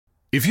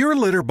If your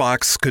litter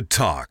box could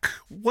talk,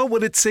 what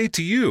would it say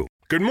to you?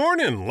 Good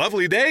morning,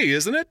 lovely day,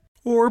 isn't it?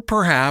 Or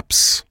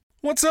perhaps,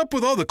 what's up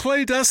with all the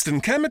clay dust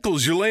and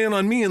chemicals you're laying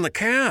on me and the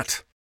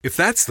cat? If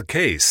that's the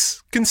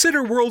case,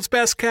 consider World's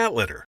Best Cat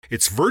Litter.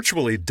 It's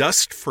virtually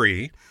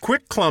dust-free,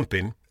 quick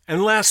clumping,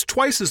 and lasts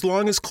twice as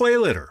long as clay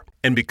litter.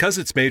 And because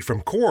it's made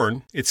from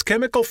corn, it's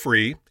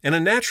chemical-free and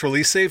a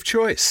naturally safe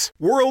choice.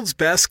 World's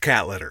Best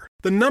Cat Litter,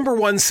 the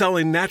 #1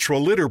 selling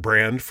natural litter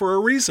brand for a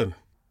reason.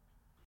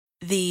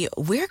 The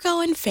We're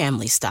Going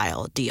Family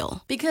Style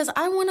deal. Because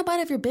I want a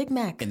bite of your Big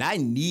Mac. And I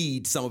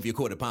need some of your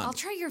Quarter Pounder. I'll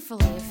try your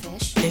filet of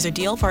fish. There's a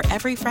deal for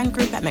every friend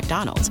group at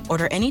McDonald's.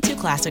 Order any 2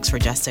 classics for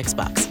just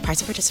 $6.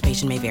 Price of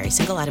participation may vary.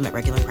 Single item at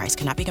regular price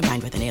cannot be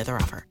combined with any other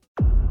offer.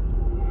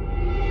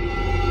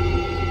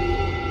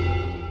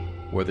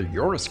 Whether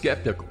you're a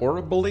skeptic or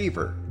a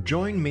believer,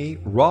 join me,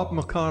 Rob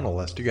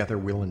McConnell, as together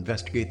we'll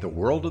investigate the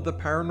world of the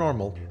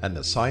paranormal and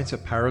the science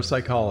of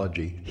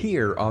parapsychology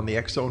here on the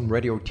X-Zone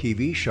Radio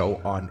TV show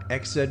on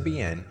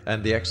XZBN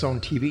and the X-Zone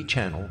TV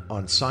channel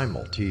on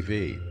Simul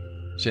TV.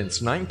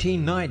 Since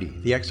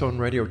 1990, the X-Zone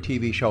Radio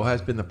TV show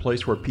has been the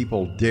place where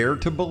people dare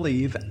to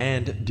believe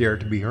and dare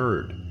to be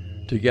heard.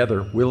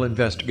 Together, we'll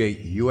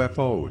investigate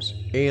UFOs,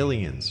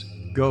 aliens,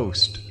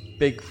 ghosts,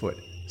 Bigfoot,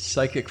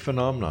 psychic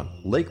phenomenon,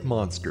 lake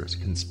monsters,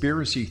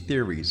 conspiracy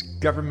theories,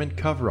 government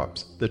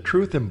cover-ups, the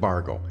truth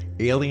embargo,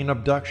 alien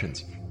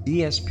abductions,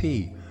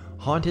 ESP,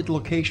 haunted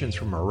locations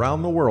from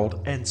around the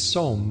world, and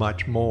so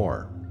much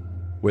more.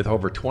 With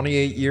over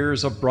 28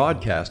 years of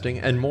broadcasting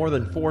and more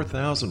than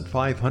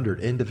 4,500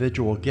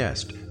 individual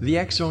guests, the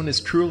X-Zone is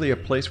truly a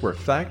place where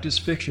fact is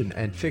fiction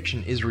and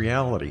fiction is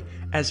reality,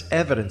 as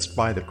evidenced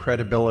by the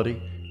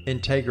credibility,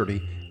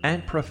 integrity,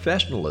 and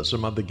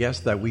professionalism of the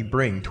guests that we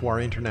bring to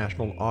our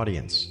international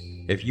audience.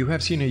 If you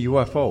have seen a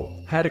UFO,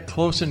 had a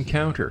close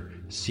encounter,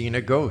 seen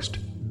a ghost,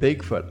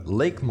 Bigfoot,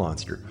 lake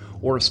monster,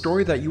 or a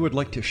story that you would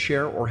like to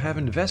share or have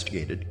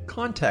investigated,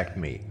 contact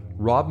me,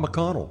 Rob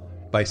McConnell,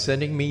 by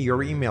sending me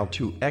your email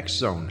to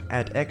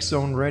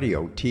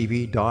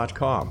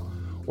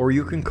xzone@xzoneradiotv.com, or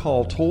you can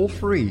call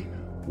toll-free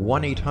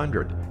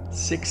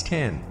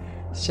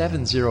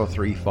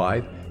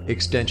 1-800-610-7035,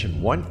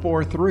 extension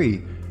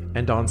 143,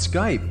 and on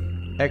Skype,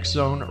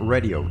 X-Zone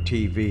Radio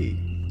TV.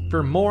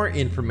 For more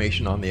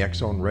information on the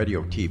X-Zone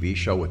Radio TV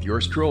show with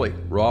yours truly,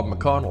 Rob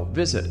McConnell,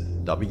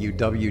 visit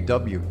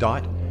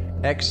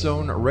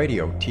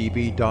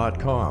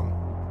www.xzoneradiotv.com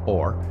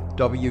or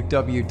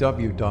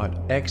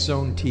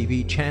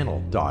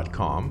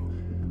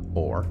www.xzonetvchannel.com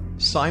or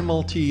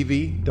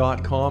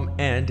simultv.com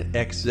and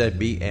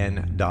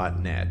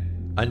xzbn.net.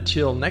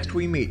 Until next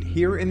we meet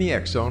here in the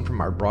X-Zone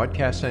from our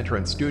broadcast center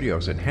and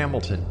studios in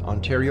Hamilton,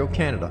 Ontario,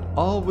 Canada,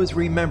 always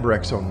remember,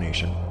 X-Zone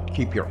Nation,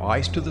 keep your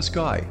eyes to the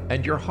sky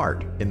and your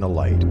heart in the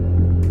light.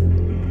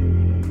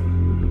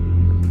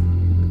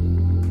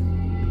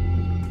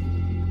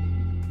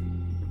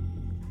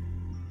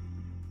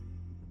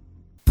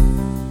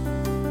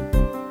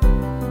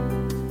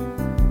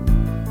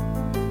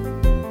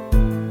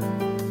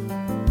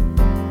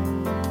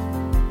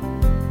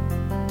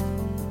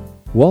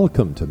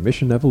 Welcome to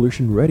Mission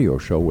Evolution Radio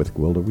Show with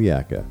Gwilda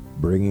Wiyaka,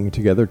 bringing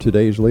together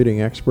today's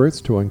leading experts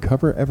to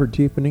uncover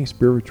ever-deepening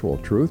spiritual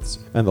truths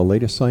and the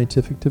latest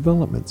scientific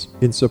developments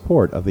in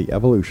support of the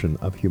evolution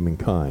of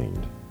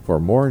humankind. For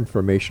more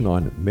information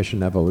on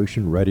Mission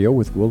Evolution Radio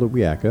with Gwilda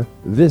Wiyaka,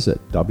 visit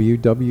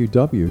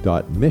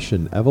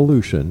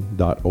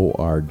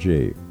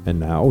www.missionevolution.org. And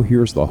now,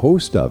 here's the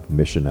host of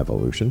Mission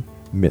Evolution,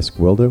 Miss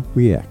Gwilda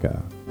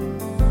Wiyaka.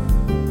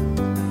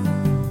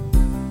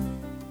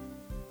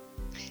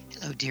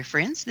 Dear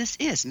friends, this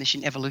is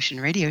Mission Evolution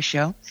Radio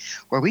Show,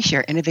 where we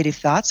share innovative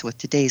thoughts with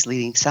today's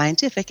leading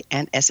scientific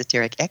and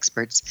esoteric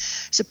experts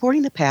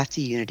supporting the path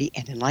to unity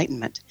and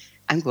enlightenment.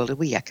 I'm Gwilda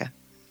Wiyaka.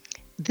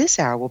 This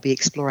hour we'll be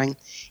exploring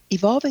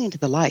evolving into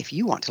the life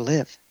you want to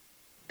live.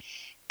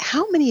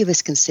 How many of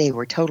us can say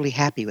we're totally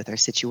happy with our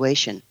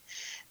situation,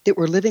 that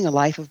we're living a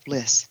life of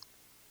bliss?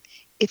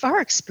 If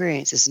our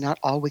experience is not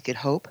all we could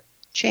hope,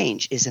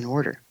 change is in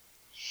order.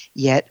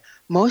 Yet,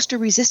 most are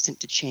resistant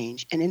to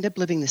change and end up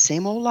living the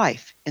same old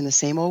life in the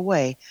same old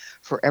way,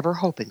 forever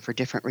hoping for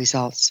different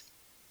results.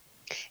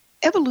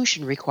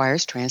 Evolution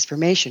requires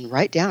transformation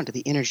right down to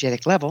the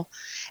energetic level,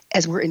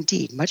 as we're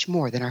indeed much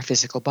more than our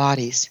physical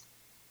bodies.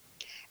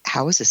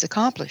 How is this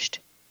accomplished?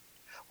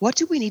 What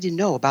do we need to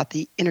know about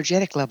the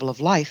energetic level of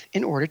life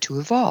in order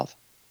to evolve?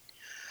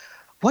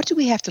 What do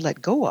we have to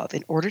let go of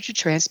in order to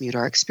transmute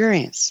our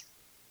experience?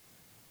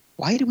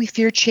 Why do we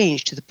fear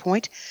change to the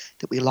point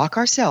that we lock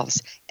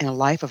ourselves in a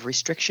life of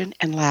restriction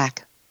and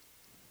lack?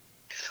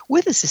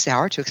 With us this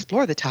hour to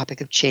explore the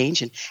topic of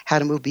change and how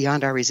to move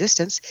beyond our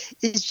resistance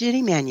is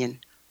Jenny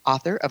Mannion,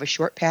 author of A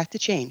Short Path to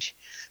Change,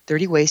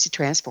 30 Ways to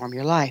Transform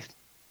Your Life.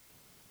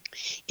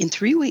 In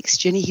 3 weeks,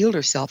 Jenny healed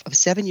herself of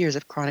 7 years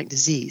of chronic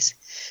disease.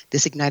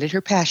 This ignited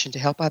her passion to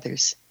help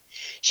others.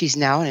 She's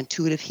now an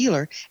intuitive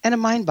healer and a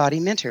mind-body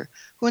mentor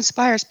who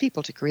inspires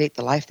people to create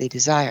the life they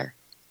desire.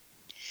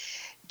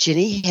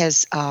 Jenny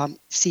has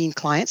seen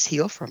clients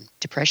heal from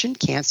depression,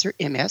 cancer,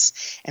 MS,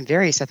 and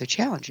various other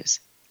challenges.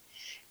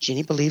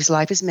 Jenny believes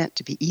life is meant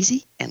to be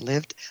easy and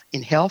lived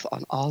in health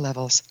on all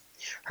levels.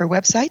 Her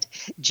website,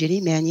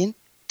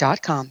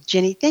 jennymannion.com.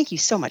 Jenny, thank you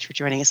so much for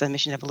joining us on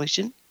Mission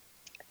Evolution.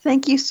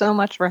 Thank you so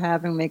much for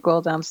having me,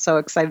 Golda. I'm so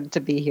excited to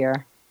be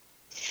here.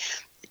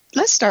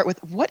 Let's start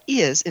with, what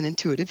is an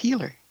intuitive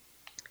healer?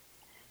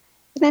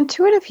 An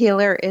intuitive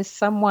healer is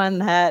someone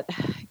that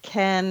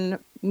can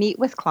meet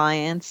with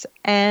clients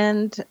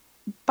and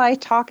by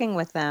talking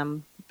with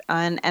them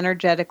and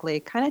energetically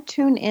kind of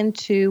tune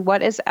into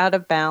what is out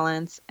of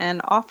balance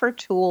and offer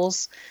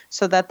tools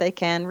so that they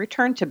can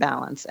return to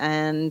balance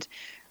and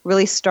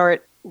really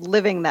start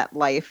living that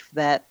life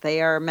that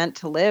they are meant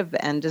to live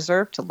and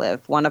deserve to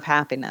live, one of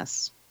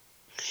happiness.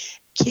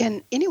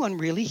 Can anyone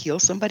really heal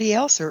somebody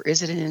else, or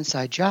is it an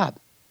inside job?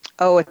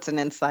 Oh, it's an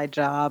inside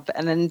job.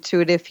 An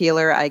intuitive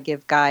healer, I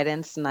give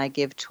guidance and I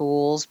give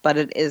tools, but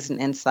it is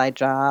an inside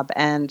job.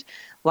 And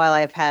while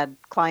I've had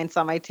clients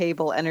on my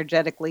table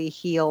energetically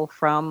heal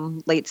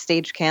from late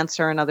stage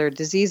cancer and other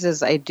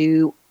diseases, I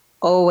do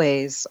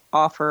always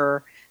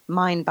offer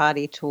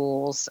mind-body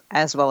tools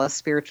as well as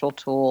spiritual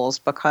tools,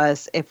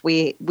 because if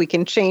we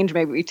can change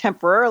maybe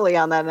temporarily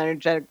on that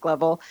energetic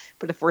level,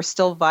 but if we're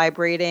still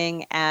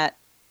vibrating at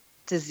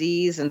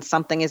disease and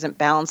something isn't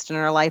balanced in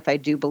our life, I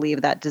do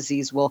believe that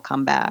disease will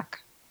come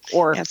back,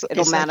 or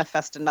it'll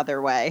manifest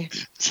another way.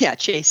 Yeah,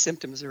 chase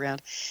symptoms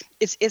around.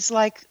 It's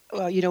like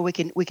we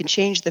can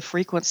change the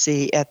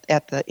frequency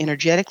at the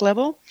energetic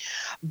level,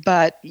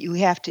 but you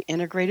have to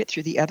integrate it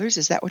through the others.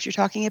 Is that what you're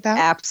talking about?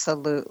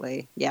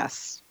 Absolutely,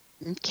 yes.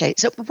 Okay,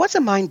 so what's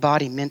a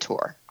mind-body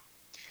mentor?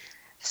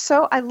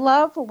 So I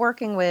love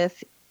working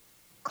with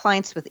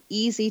clients with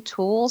easy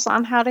tools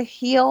on how to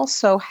heal.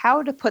 So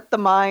how to put the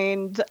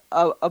mind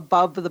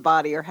above the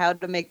body, or how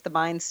to make the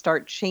mind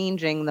start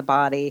changing the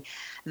body.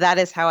 That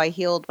is how I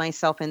healed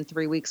myself in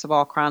 3 weeks of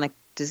all chronic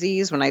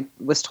disease when I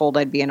was told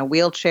I'd be in a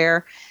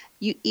wheelchair.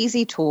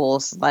 Easy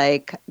tools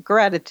like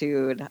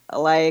gratitude,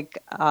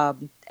 like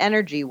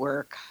energy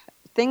work,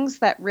 things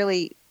that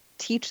really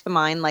teach the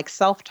mind, like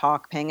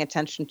self-talk, paying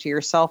attention to your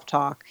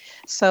self-talk.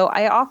 So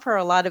I offer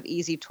a lot of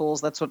easy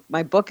tools. That's what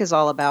my book is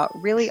all about,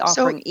 really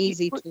offering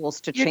easy tools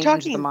to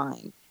change the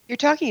mind. You're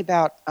talking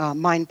about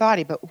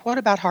mind-body, but what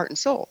about heart and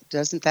soul?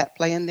 Doesn't that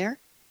play in there?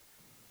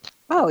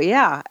 Oh,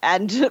 yeah.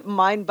 And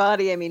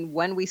mind-body, I mean,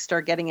 when we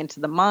start getting into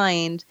the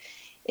mind,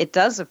 it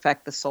does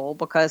affect the soul,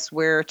 because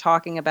we're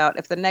talking about,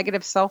 if the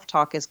negative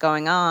self-talk is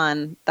going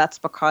on, that's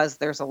because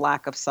there's a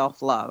lack of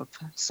self-love.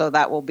 So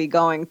that will be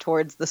going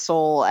towards the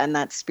soul and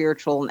that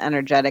spiritual and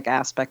energetic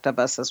aspect of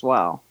us as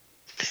well.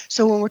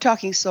 So when we're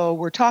talking soul,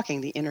 we're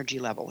talking the energy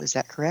level. Is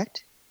that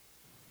correct?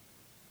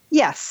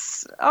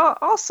 Yes.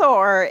 Also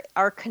our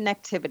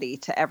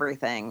connectivity to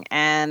everything,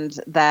 and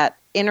that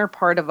inner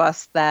part of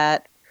us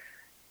that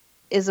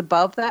is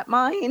above that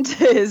mind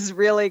is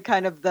really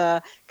kind of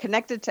the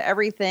connected to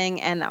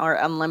everything and our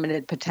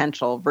unlimited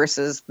potential,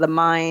 versus the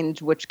mind,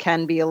 which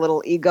can be a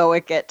little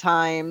egoic at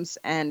times,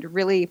 and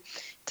really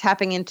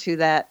tapping into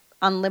that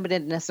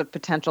unlimitedness of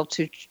potential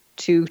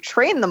to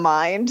train the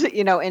mind,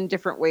 in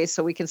different ways,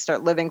 so we can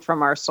start living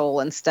from our soul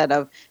instead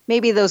of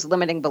maybe those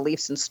limiting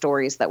beliefs and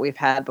stories that we've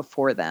had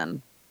before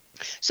then.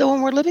 So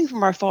when we're living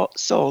from our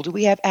soul, do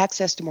we have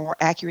access to more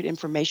accurate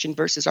information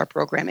versus our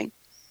programming?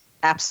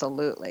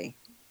 Absolutely.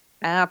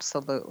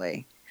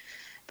 Absolutely.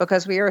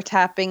 Because we're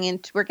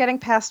getting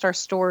past our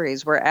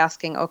stories. We're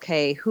asking,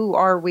 okay, who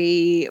are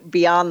we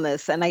beyond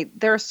this? And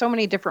there are so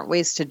many different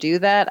ways to do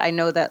that. I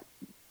know that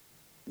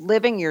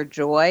living your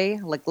joy,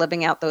 like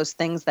living out those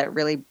things that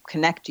really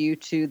connect you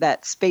to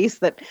that space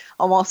that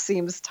almost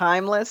seems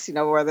timeless,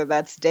 whether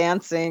that's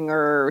dancing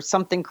or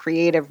something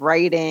creative,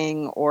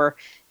 writing, or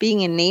being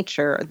in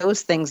nature,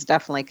 those things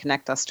definitely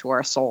connect us to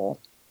our soul.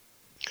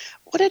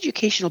 What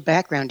educational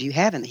background do you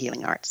have in the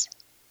healing arts?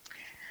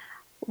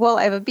 Well,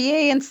 I have a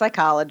BA in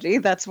psychology.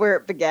 That's where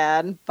it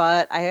began.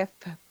 But I've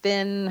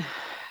taken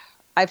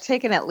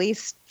at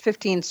least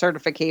 15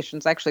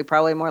 certifications, actually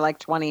probably more like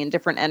 20, in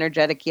different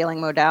energetic healing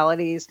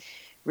modalities,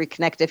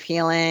 reconnective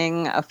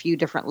healing, a few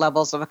different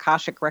levels of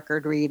Akashic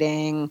record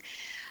reading,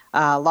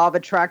 law of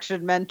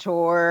attraction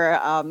mentor,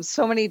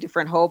 so many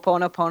different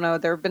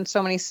Ho'oponopono. There have been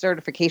so many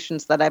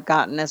certifications that I've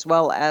gotten, as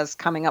well as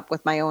coming up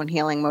with my own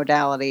healing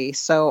modality.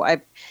 So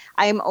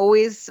I'm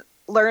always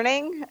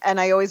learning, and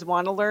I always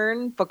want to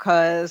learn,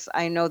 because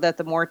I know that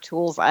the more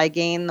tools I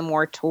gain, the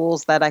more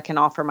tools that I can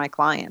offer my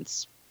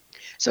clients.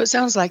 So it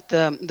sounds like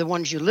the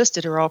ones you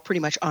listed are all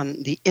pretty much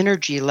on the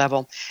energy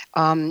level.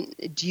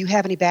 Do you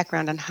have any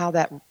background on how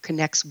that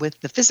connects with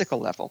the physical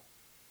level?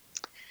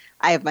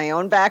 I have my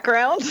own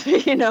background,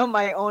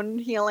 my own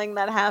healing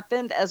that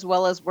happened, as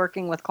well as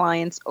working with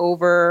clients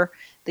over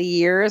the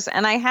years.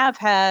 And I have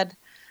had,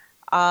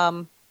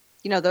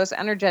 those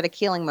energetic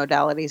healing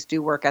modalities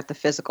do work at the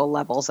physical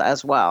levels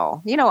as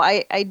well.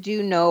 I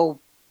do know,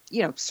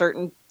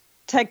 certain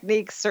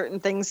techniques, certain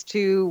things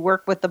to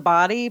work with the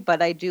body,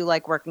 but I do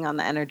like working on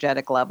the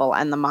energetic level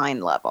and the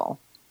mind level.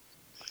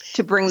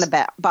 to bring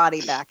the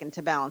body back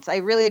into balance. I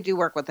really do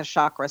work with the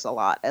chakras a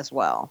lot as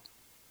well.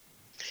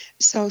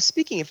 So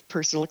speaking of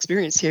personal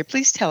experience here,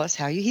 please tell us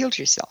how you healed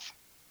yourself.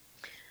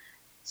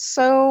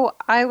 So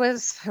I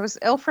was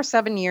ill for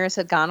 7 years,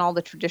 had gone all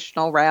the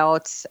traditional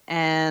routes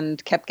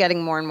and kept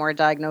getting more and more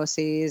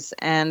diagnoses.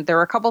 And there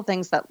were a couple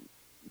things that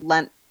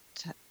lent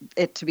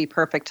it to be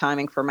perfect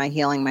timing for my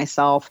healing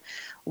myself.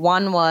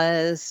 One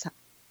was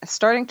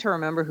starting to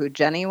remember who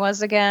Jenny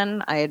was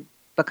again. I had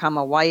become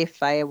a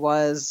wife. I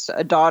was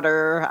a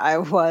daughter. I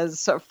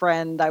was a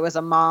friend. I was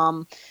a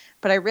mom.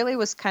 But I really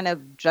was kind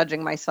of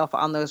judging myself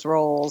on those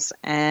roles.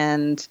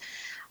 And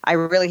I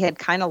really had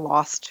kind of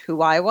lost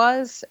who I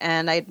was.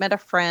 And I had met a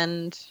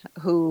friend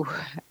who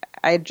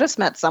I had just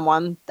met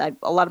someone.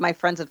 A lot of my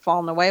friends had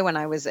fallen away when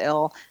I was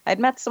ill. I'd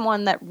met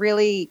someone that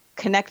really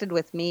connected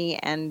with me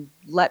and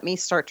let me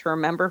start to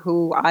remember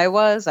who I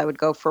was. I would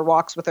go for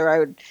walks with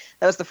her.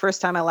 That was the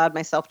first time I allowed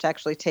myself to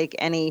actually take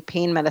any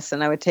pain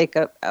medicine. I would take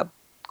a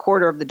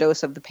quarter of the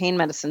dose of the pain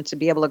medicine to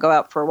be able to go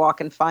out for a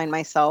walk and find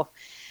myself.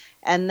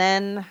 And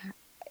then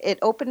it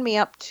opened me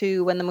up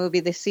to, when the movie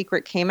The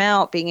Secret came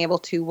out, being able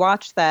to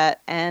watch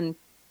that. And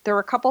there were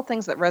a couple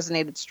things that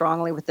resonated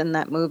strongly within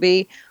that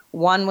movie.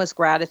 One was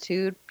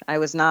gratitude. I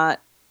was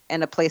not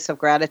in a place of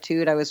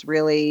gratitude. I was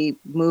really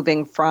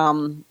moving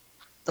from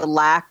the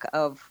lack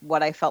of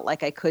what I felt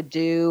like I could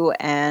do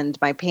and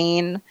my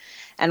pain.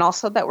 And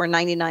also that we're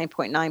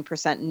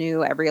 99.9%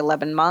 new every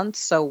 11 months.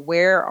 So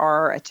where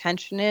our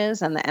attention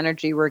is and the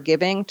energy we're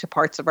giving to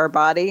parts of our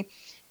body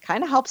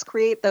kind of helps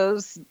create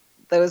those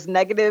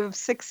negative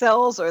sick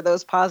cells or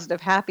those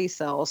positive happy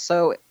cells.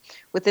 So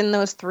within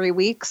those 3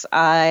 weeks,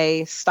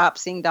 I stopped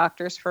seeing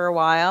doctors for a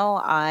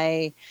while.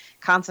 I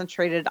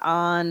concentrated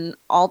on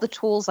all the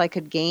tools I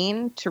could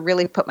gain to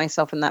really put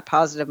myself in that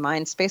positive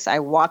mind space. I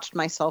watched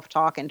my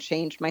self-talk and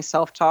changed my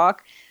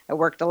self-talk. I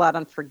worked a lot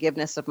on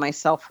forgiveness of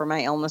myself for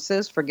my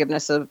illnesses,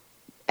 forgiveness of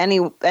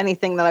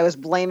anything that I was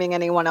blaming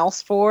anyone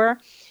else for,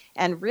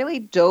 and really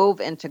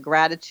dove into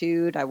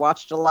gratitude. I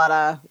watched a lot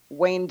of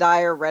Wayne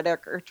Dyer, Red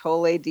Eckhart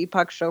Tolle,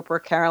 Deepak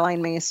Chopra,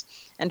 Caroline Myss,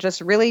 and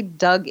just really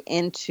dug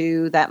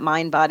into that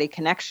mind-body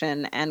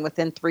connection. And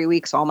within 3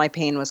 weeks, all my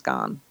pain was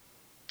gone.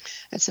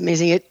 That's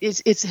amazing.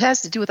 It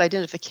has to do with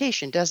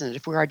identification, doesn't it?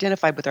 If we're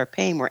identified with our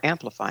pain, we're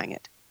amplifying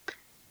it.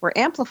 We're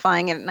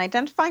amplifying it, and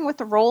identifying with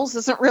the roles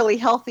isn't really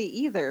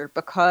healthy either,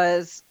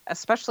 because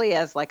especially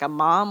as like a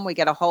mom, we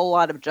get a whole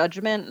lot of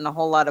judgment and a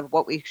whole lot of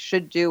what we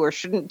should do or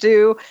shouldn't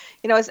do.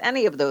 As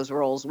any of those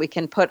roles, we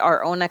can put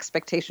our own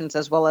expectations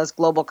as well as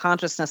global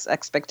consciousness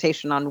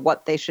expectation on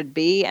what they should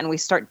be, and we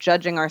start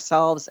judging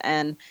ourselves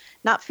and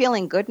not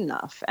feeling good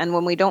enough. And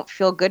when we don't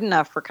feel good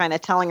enough, we're kind of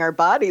telling our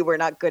body we're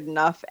not good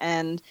enough,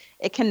 and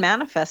it can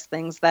manifest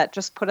things that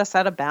just put us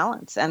out of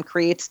balance and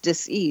creates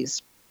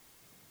dis-ease.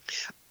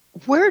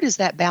 Where does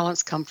that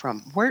balance come from?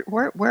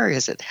 Where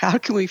is it? How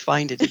can we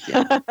find it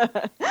again?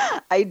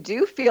 I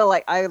do feel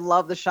like I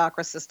love the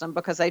chakra system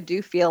because I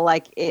do feel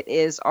like it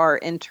is our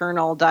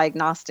internal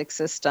diagnostic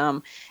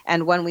system.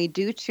 And when we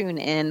do tune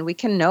in, we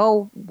can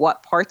know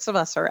what parts of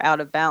us are out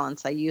of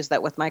balance. I use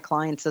that with my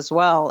clients as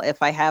well.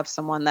 If I have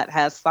someone that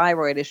has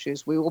thyroid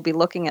issues, we will be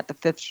looking at the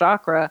fifth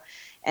chakra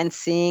and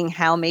seeing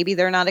how maybe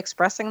they're not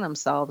expressing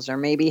themselves, or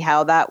maybe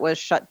how that was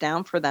shut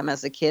down for them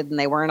as a kid and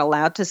they weren't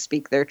allowed to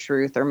speak their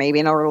truth, or maybe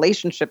in a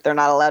relationship they're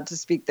not allowed to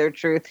speak their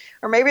truth,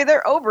 or maybe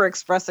they're over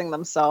expressing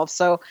themselves.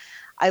 So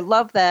I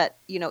love that,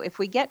 if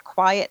we get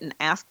quiet and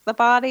ask the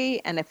body,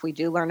 and if we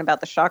do learn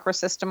about the chakra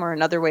system or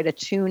another way to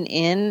tune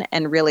in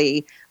and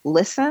really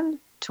listen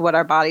to what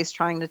our body's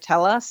trying to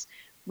tell us,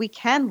 we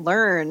can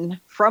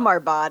learn from our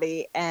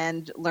body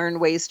and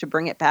learn ways to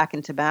bring it back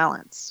into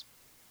balance.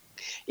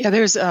 Yeah,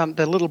 there's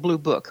the Little Blue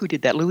Book. Who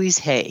did that? Louise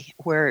Hay,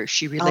 where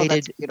she related. Oh,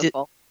 that's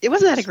beautiful. It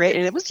wasn't that a great,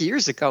 and it was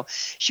years ago.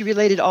 She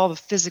related all the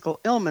physical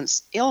illness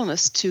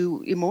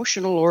to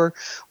emotional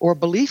or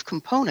belief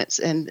components,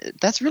 and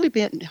that's really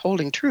been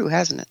holding true,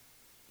 hasn't it?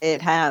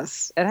 It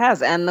has,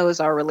 and those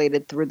are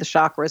related through the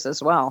chakras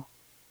as well.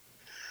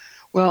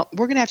 Well,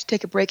 we're going to have to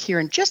take a break here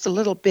in just a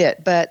little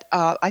bit, but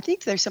I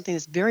think there's something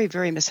that's very,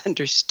 very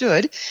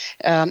misunderstood,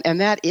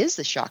 and that is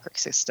the chakra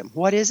system.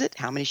 What is it?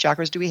 How many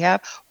chakras do we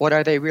have? What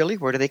are they really?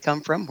 Where do they come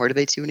from? Where do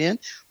they tune in?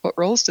 What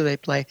roles do they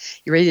play?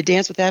 You ready to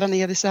dance with that on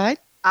the other side?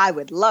 I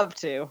would love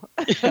to.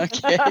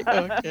 Okay.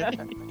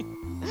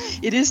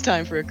 It is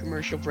time for a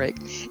commercial break.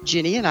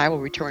 Ginny and I will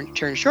return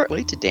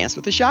shortly to Dance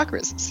with the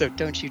Chakras, so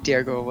don't you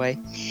dare go away.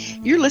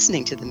 You're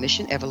listening to the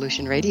Mission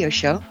Evolution Radio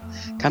Show,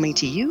 coming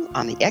to you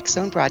on the X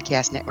Zone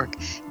Broadcast Network,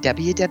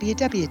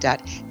 www.xzbn.net.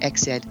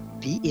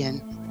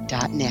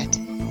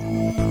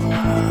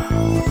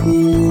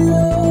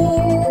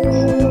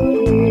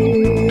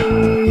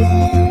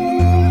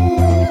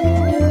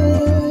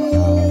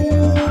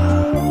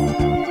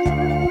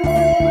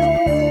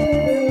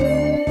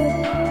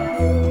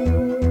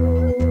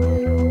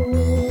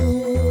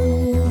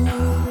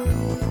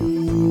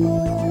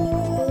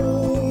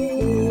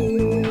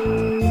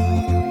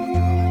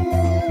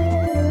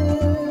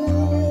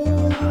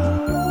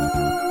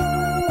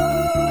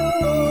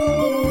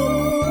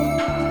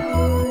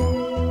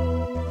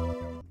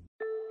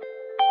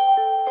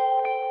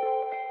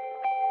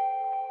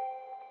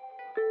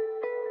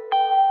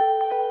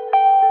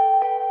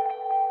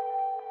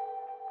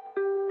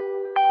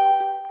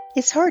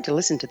 It's hard to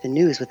listen to the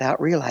news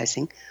without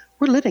realizing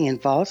we're living in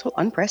volatile,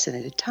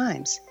 unprecedented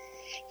times.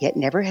 Yet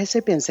never has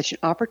there been such an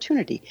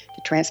opportunity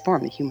to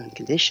transform the human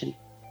condition.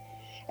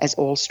 As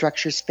old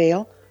structures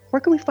fail, where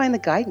can we find the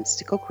guidance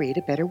to co-create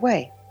a better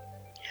way?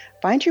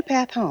 Find Your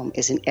Path Home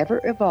is an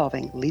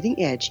ever-evolving,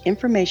 leading-edge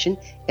information,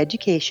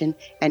 education,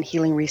 and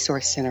healing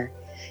resource center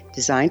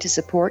designed to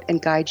support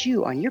and guide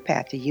you on your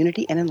path to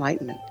unity and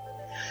enlightenment.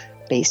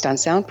 Based on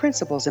sound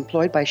principles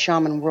employed by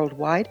shamans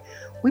worldwide,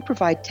 we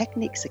provide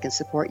techniques that can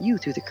support you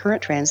through the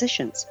current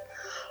transitions,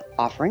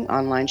 offering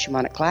online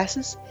shamanic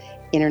classes,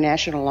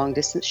 international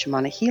long-distance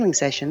shamanic healing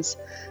sessions,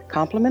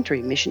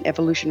 complimentary Mission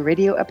Evolution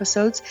radio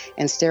episodes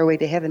and Stairway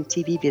to Heaven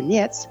TV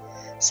vignettes,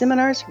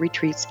 seminars,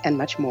 retreats, and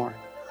much more.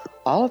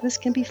 All of this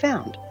can be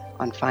found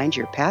on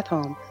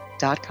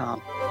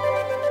findyourpathhome.com.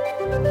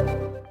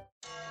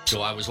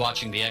 So I was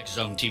watching the X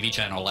Zone TV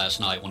channel last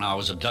night when I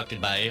was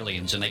abducted by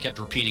aliens, and they kept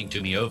repeating to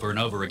me over and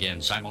over again,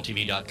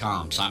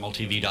 simultv.com,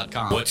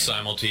 simultv.com. What's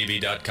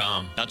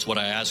simultv.com? That's what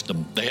I asked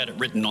them. They had it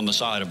written on the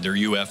side of their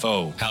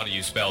UFO. How do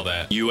you spell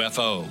that?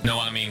 UFO. No,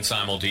 I mean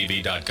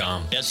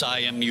simultv.com.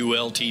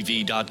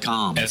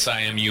 simultv.com.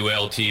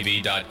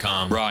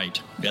 simultv.com.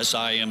 Right.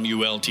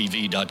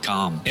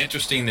 simultv.com.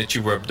 Interesting that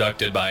you were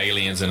abducted by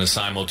aliens in a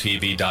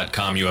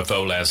simultv.com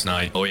UFO last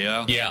night. Oh,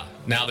 yeah? Yeah.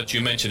 Now that you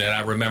mention it,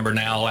 I remember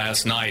now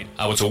last night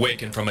I was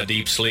awakened from a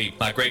deep sleep.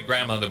 My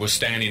great-grandmother was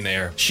standing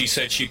there. She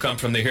said she'd come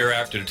from the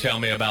hereafter to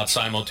tell me about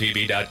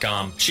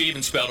simultv.com. She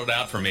even spelled it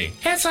out for me.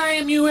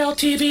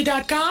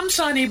 simultv.com,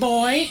 sonny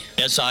boy.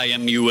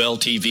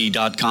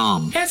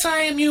 simultv.com.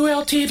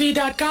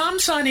 simultv.com,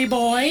 sonny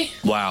boy.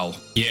 Wow.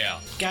 Yeah.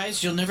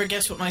 Guys, you'll never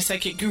guess what my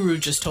psychic guru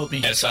just told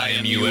me.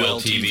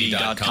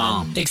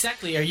 simultv.com.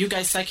 Exactly. Are you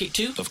guys psychic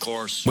too? Of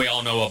course. We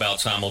all know about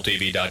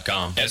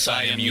simultv.com.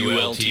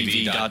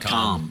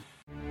 simultv.com.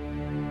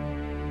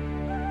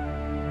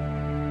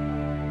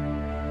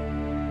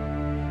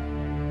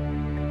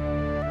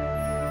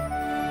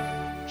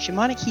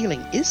 Shamanic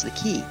healing is the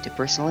key to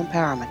personal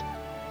empowerment.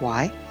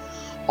 Why?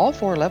 All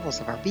 4 levels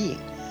of our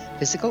being,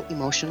 physical,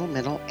 emotional,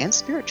 mental, and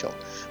spiritual,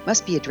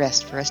 must be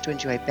addressed for us to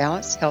enjoy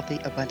balanced, healthy,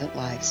 abundant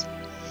lives.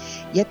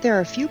 Yet there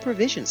are few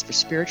provisions for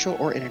spiritual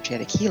or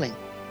energetic healing.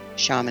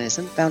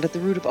 Shamanism, found at the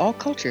root of all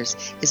cultures,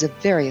 is a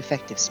very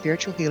effective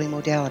spiritual healing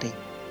modality.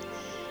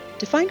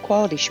 To find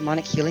quality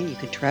shamanic healing you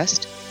can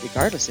trust,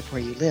 regardless of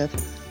where you live,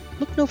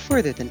 look no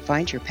further than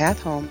Find Your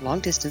Path Home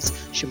long-distance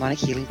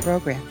shamanic healing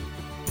program.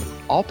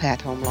 All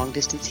Path Home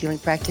long-distance healing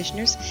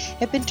practitioners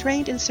have been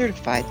trained and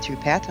certified through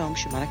Path Home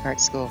Shamanic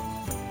Art School.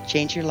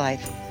 Change your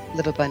life.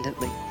 Live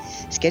abundantly.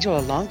 Schedule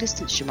a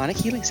long-distance shamanic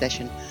healing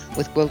session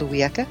with Gwilda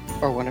Wiyaka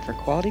or one of her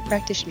quality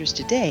practitioners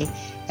today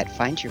at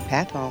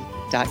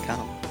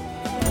findyourpathhome.com.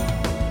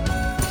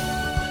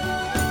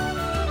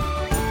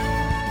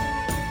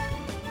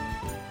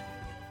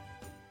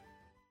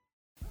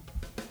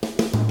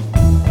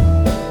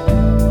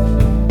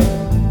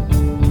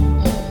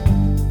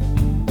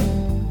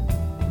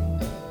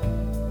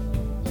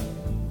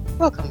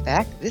 Welcome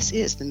back. This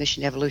is the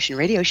Mission Evolution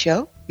Radio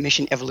Show,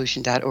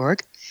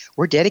 missionevolution.org.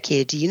 We're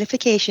dedicated to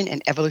unification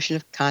and evolution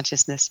of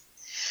consciousness.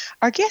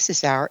 Our guest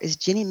this hour is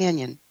Ginny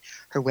Mannion.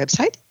 Her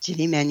website,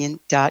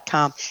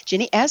 jennymannion.com.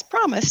 Ginny, as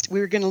promised,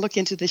 we were going to look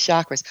into the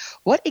chakras.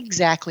 What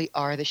exactly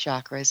are the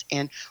chakras,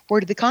 and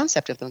where did the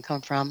concept of them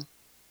come from?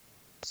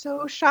 So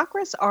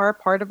chakras are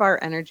part of our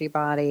energy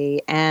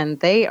body, and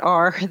they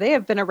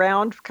have been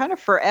around kind of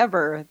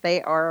forever.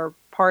 They are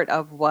part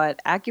of what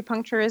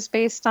acupuncture is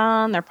based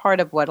on. They're part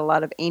of what a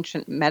lot of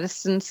ancient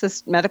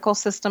medical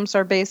systems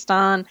are based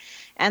on.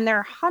 And there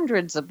are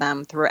hundreds of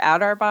them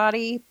throughout our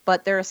body,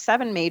 but there are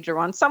 7 major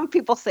ones. Some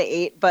people say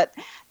 8, but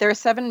there are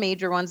 7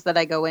 major ones that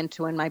I go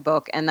into in my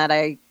book and that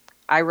I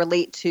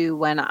relate to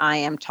when I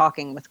am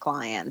talking with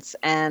clients.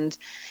 And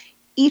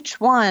each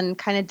one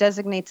kind of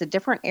designates a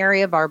different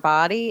area of our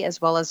body as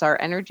well as our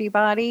energy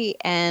body.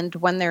 And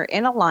when they're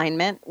in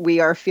alignment, we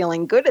are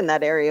feeling good in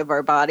that area of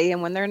our body.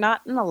 And when they're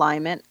not in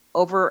alignment,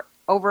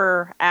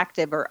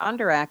 overactive or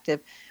underactive,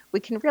 we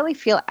can really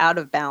feel out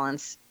of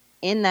balance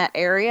in that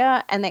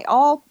area. And they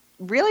all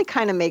really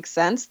kind of make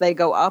sense. They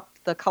go up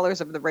the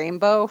colors of the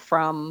rainbow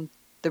from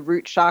the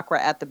root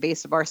chakra at the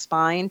base of our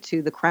spine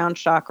to the crown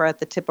chakra at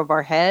the tip of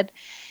our head.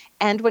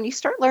 And when you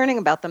start learning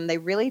about them, they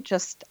really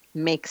just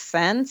make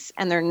sense,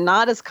 and they're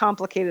not as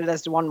complicated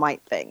as one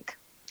might think.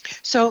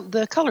 So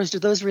the colors, do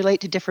those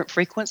relate to different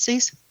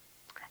frequencies?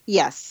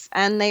 Yes,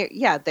 and they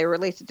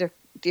relate to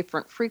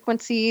different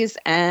frequencies,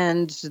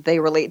 and they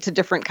relate to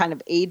different kind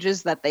of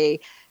ages that they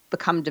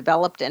become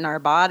developed in our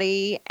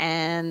body,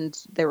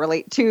 and they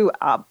relate to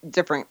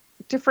different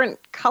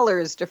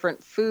colors,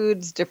 different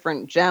foods,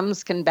 different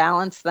gems can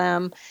balance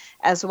them,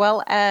 as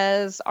well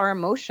as our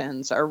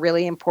emotions are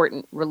really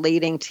important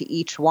relating to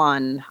each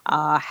one,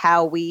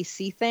 how we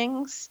see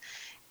things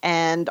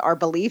and our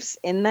beliefs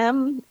in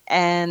them.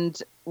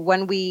 And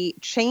when we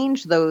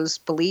change those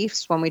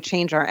beliefs, when we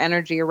change our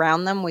energy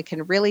around them, we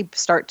can really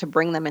start to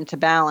bring them into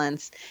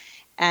balance.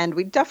 And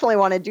we definitely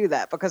want to do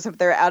that because if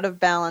they're out of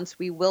balance,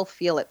 we will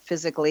feel it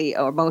physically,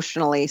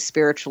 emotionally,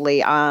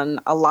 spiritually on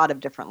a lot of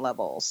different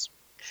levels.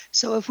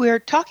 So if we're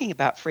talking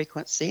about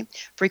frequency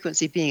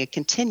being a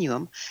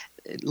continuum,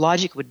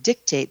 logic would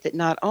dictate that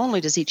not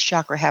only does each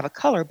chakra have a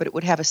color, but it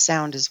would have a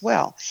sound as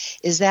well.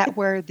 Is that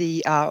where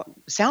the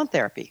sound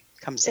therapy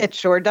comes in? It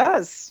sure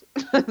does.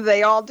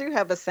 They all do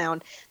have a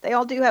sound. They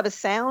all do have a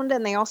sound,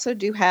 and they also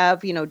do have,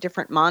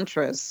 different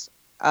mantras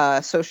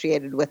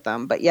associated with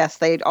them. But yes,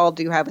 they all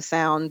do have a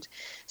sound.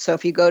 So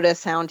if you go to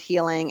sound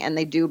healing and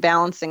they do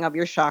balancing of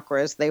your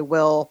chakras, they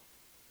will,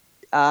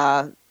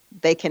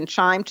 they can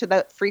chime to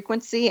that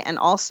frequency. And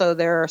also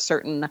there are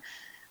certain,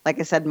 like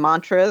I said,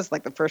 mantras,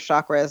 like the first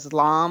chakra is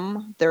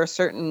Lam. There are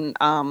certain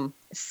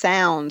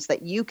sounds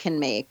that you can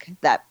make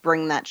that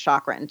bring that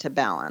chakra into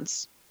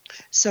balance.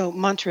 So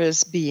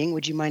mantras being,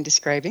 would you mind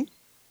describing?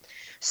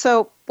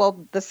 So,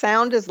 well, the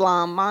sound is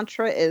Lam.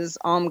 Mantra is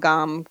Om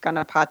Gam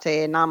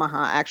Ganapate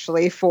Namaha,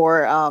 actually,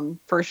 for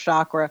first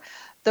chakra.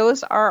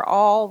 Those are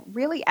all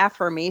really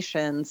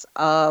affirmations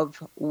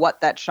of what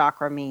that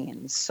chakra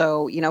means.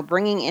 So,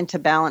 bringing into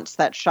balance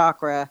that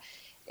chakra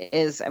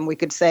is, and we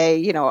could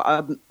say,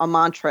 a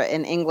mantra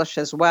in English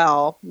as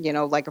well,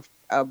 like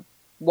a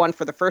one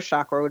for the first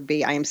chakra would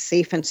be, I am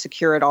safe and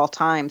secure at all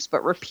times.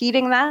 But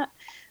repeating that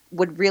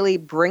would really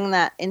bring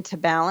that into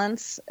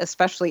balance,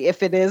 especially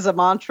if it is a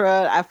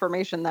mantra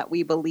affirmation that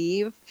we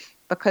believe,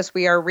 because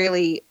we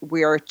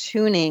are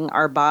tuning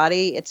our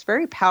body. It's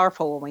very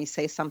powerful when we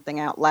say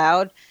something out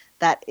loud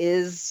that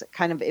is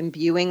kind of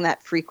imbuing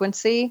that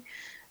frequency.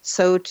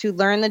 So to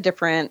learn the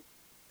different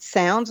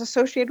sounds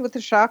associated with the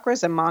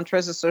chakras and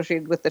mantras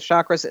associated with the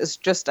chakras is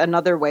just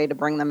another way to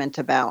bring them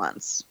into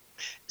balance.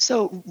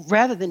 So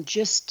rather than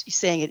just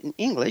saying it in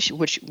English,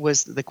 which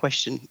was the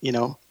question,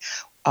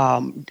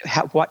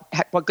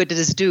 what good does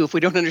this do if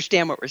we don't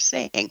understand what we're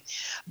saying?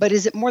 But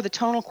is it more the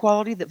tonal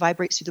quality that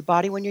vibrates through the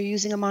body when you're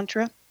using a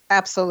mantra?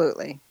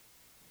 Absolutely.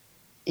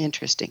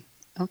 Interesting.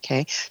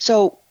 Okay.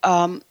 So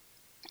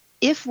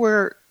if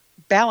we're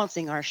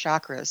balancing our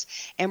chakras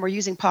and we're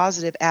using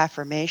positive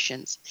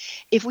affirmations,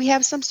 if we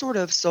have some sort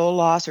of soul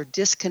loss or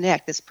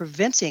disconnect that's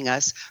preventing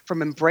us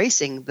from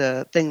embracing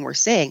the thing we're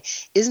saying,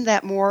 isn't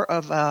that more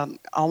of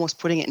almost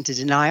putting it into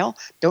denial?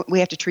 Don't we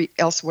have to treat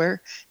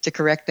elsewhere to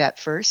correct that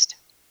first?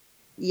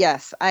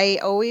 Yes, I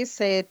always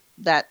say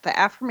that the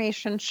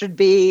affirmation should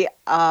be,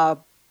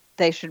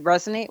 they should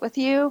resonate with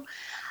you.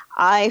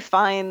 I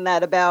find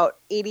that about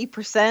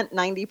 80%,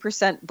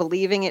 90%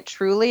 believing it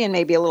truly, and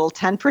maybe a little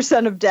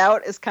 10% of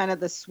doubt is kind of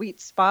the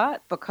sweet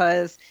spot,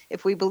 because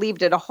if we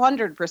believed it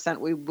 100%,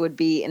 we would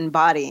be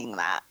embodying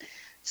that.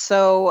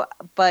 So,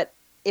 but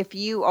if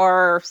you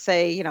are,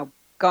 say,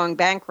 going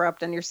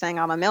bankrupt and you're saying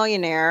I'm a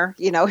millionaire,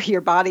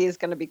 your body is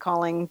going to be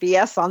calling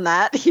BS on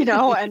that,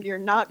 and you're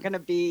not going to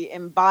be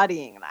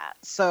embodying that.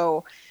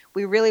 So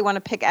we really want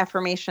to pick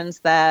affirmations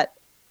that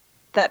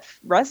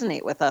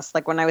resonate with us.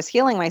 Like when I was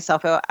healing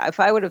myself, if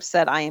I would have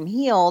said I am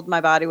healed,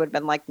 my body would have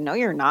been like, no,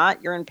 you're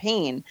not, you're in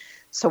pain.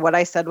 So what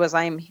I said was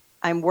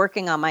I'm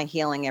working on my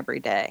healing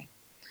every day.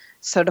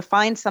 So to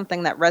find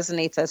something that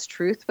resonates as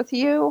truth with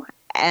you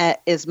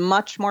is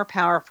much more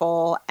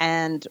powerful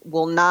and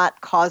will not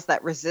cause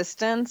that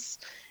resistance,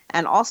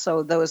 and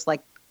also those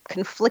like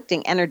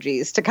conflicting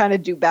energies to kind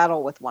of do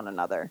battle with one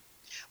another.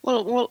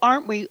 Well,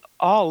 aren't we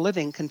all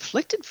living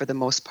conflicted for the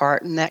most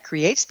part, and that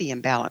creates the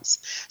imbalance?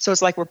 So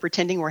it's like we're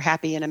pretending we're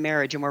happy in a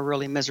marriage and we're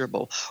really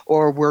miserable,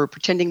 or we're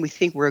pretending we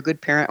think we're a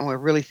good parent and we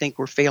really think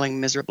we're failing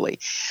miserably.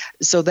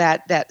 So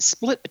that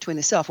split between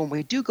the self, when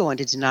we do go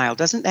into denial,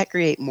 doesn't that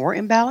create more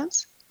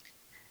imbalance?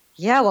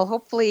 Yeah, well,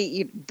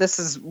 hopefully this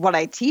is what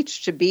I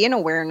teach, to be an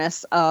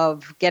awareness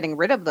of getting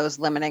rid of those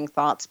limiting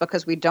thoughts,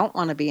 because we don't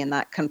want to be in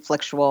that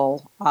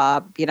conflictual,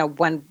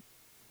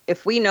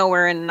 if we know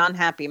we're in an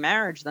unhappy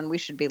marriage, then we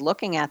should be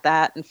looking at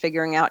that and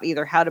figuring out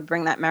either how to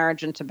bring that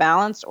marriage into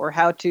balance or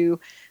how to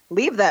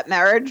leave that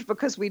marriage,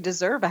 because we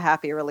deserve a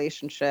happy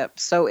relationship.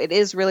 So it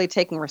is really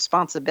taking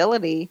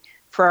responsibility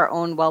for our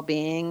own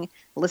well-being,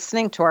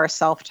 listening to our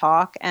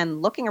self-talk,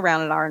 and looking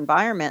around at our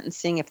environment and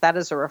seeing if that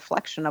is a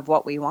reflection of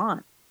what we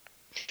want.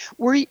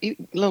 Were you, a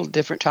little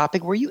different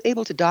topic, were you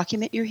able to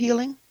document your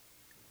healing?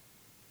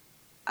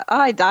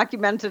 I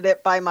documented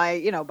it by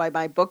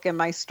my book and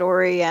my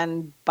story,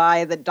 and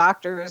by the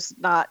doctors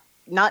not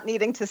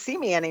needing to see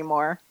me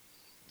anymore.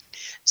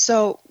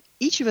 So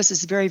each of us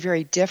is very,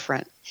 very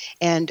different.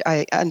 And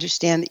I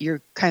understand that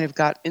you're kind of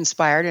got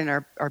inspired and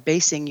are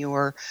basing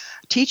your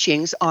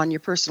teachings on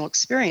your personal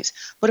experience.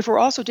 But if we're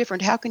all so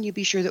different, how can you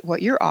be sure that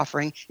what you're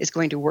offering is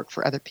going to work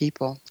for other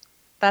people?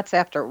 That's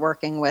after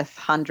working with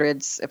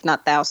hundreds, if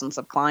not thousands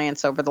of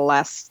clients over the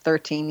last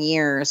 13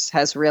 years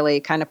has really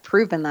kind of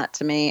proven that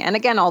to me. And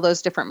again, all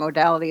those different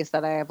modalities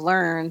that I have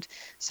learned.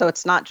 So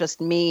it's not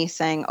just me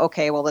saying,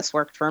 okay, well, this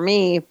worked for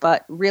me,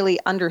 but really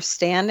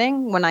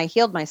understanding. When I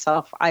healed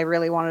myself, I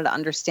really wanted to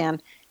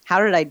understand, How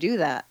did I do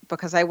that?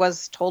 Because I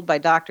was told by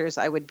doctors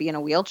I would be in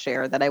a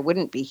wheelchair, that I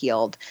wouldn't be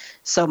healed.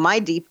 So my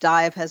deep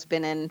dive has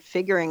been in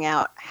figuring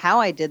out how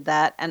I did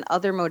that and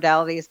other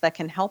modalities that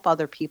can help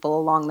other people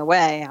along the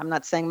way. I'm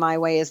not saying my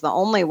way is the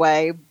only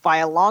way by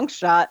a long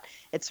shot.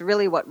 It's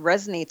really what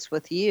resonates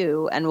with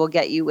you and will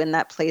get you in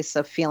that place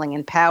of feeling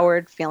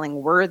empowered,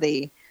 feeling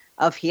worthy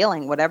of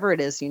healing, whatever it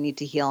is you need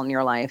to heal in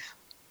your life.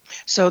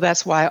 So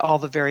that's why all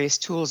the various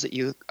tools that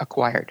you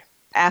acquired.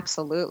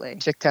 Absolutely.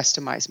 To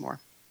customize more.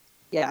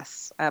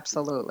 Yes,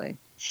 absolutely.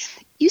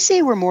 You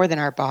say we're more than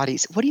our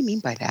bodies. What do you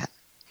mean by that?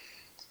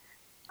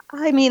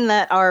 I mean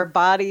that our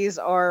bodies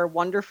are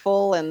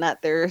wonderful and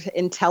that they're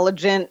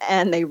intelligent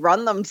and they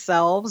run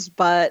themselves.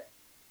 But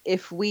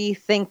if we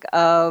think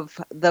of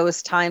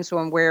those times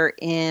when we're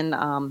in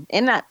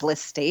that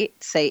bliss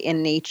state, say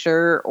in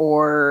nature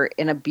or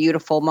in a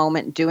beautiful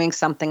moment doing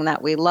something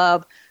that we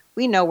love,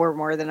 we know we're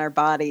more than our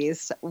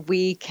bodies.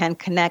 We can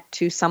connect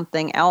to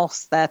something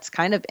else that's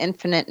kind of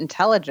infinite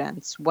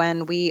intelligence.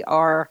 When we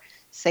are,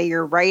 say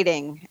you're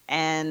writing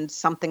and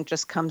something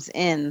just comes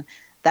in,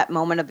 that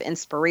moment of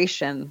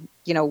inspiration,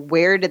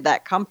 where did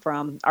that come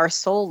from? Our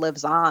soul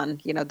lives on.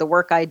 The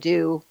work I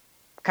do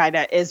kind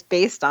of is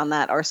based on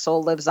that. Our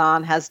soul lives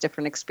on, has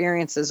different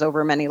experiences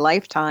over many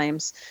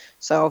lifetimes.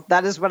 So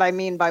that is what I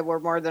mean by we're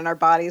more than our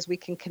bodies. We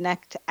can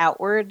connect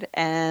outward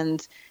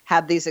and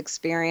have these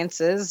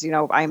experiences.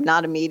 I'm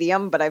not a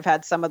medium, but I've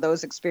had some of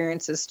those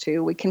experiences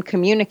too. We can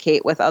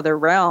communicate with other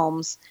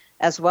realms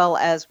as well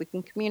as we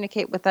can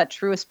communicate with that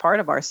truest part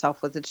of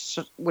ourselves,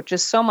 which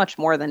is so much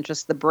more than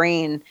just the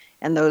brain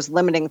and those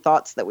limiting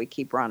thoughts that we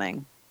keep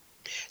running.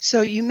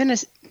 So you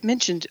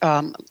mentioned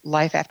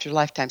life after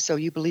lifetime. So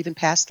you believe in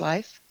past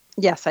life?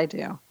 Yes, I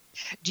do.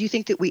 Do you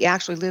think that we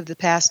actually live the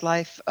past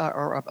life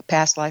or a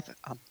past life?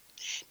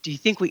 Do you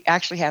think we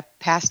actually have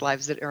past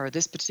lives that are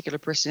this particular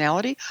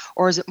personality,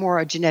 or is it more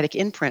a genetic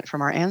imprint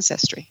from our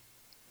ancestry?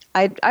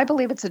 I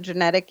believe it's a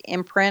genetic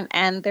imprint,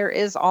 and there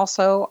is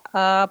also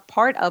a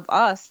part of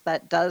us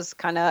that does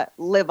kind of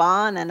live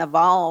on and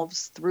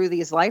evolves through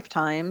these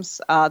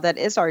lifetimes that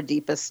is our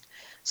deepest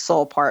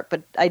soul part.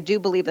 But I do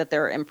believe that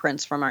there are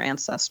imprints from our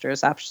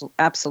ancestors,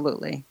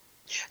 absolutely.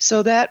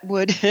 So that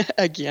would,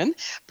 again,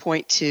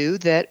 point to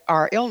that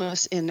our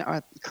illness in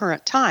our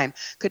current time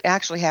could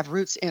actually have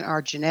roots in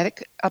our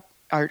genetic,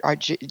 our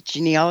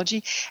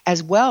genealogy,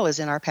 as well as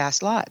in our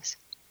past lives.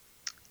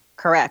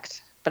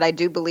 Correct. But I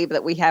do believe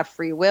that we have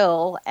free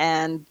will,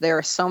 and there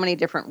are so many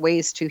different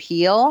ways to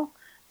heal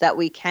that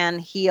we can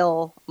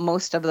heal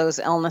most of those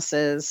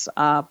illnesses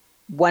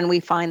when we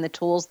find the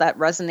tools that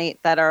resonate,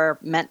 that are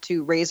meant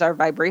to raise our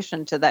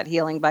vibration to that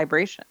healing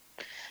vibration,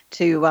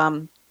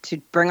 to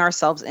bring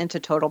ourselves into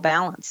total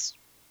balance.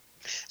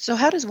 So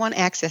how does one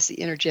access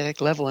the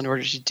energetic level in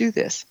order to do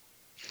this?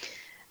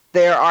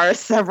 There are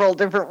several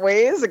different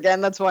ways. Again,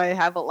 that's why I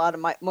have a lot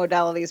of my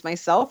modalities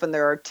myself, and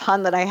there are a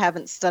ton that I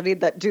haven't studied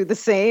that do the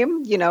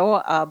same.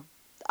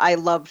 I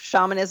love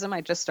shamanism.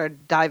 I just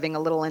started diving a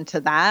little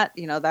into that.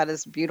 That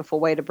is a beautiful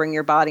way to bring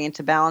your body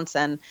into balance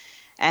and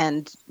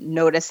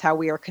notice how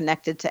we are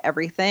connected to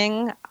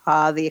everything.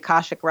 The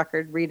Akashic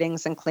record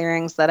readings and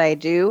clearings that I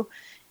do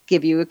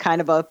give you a kind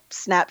of a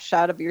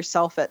snapshot of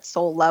yourself at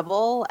soul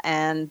level,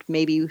 and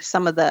maybe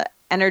some of the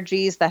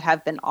energies that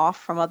have been off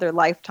from other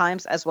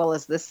lifetimes as well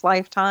as this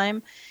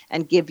lifetime,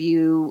 and give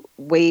you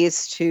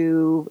ways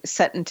to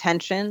set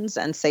intentions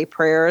and say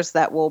prayers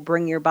that will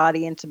bring your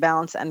body into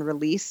balance and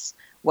release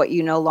what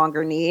you no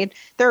longer need.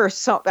 There are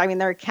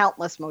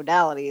countless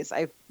modalities.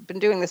 I've been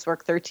doing this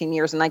work 13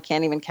 years, and I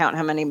can't even count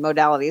how many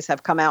modalities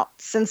have come out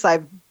since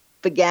I've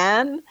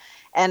began.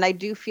 And I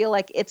do feel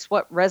like it's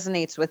what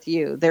resonates with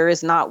you. There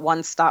is not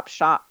one-stop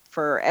shop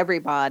for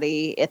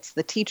everybody. It's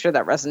the teacher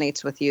that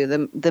resonates with you,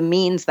 the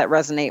means that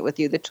resonate with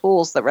you, the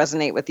tools that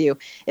resonate with you.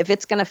 If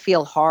it's going to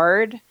feel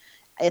hard,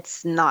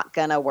 it's not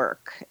going to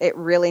work. It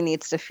really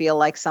needs to feel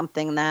like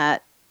something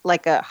that,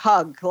 like a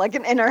hug, like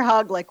an inner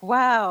hug, like,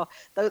 wow,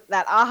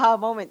 that aha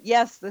moment.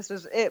 Yes, this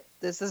is it.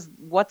 This is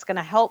what's going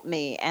to help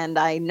me. And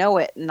I know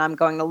it. And I'm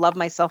going to love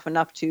myself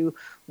enough to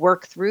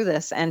work through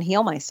this and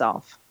heal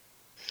myself.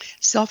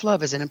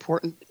 Self-love is an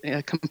important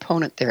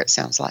component there, it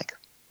sounds like.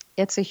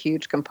 It's a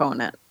huge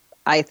component.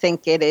 I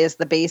think it is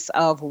the base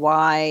of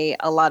why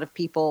a lot of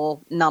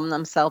people numb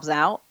themselves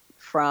out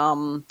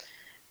from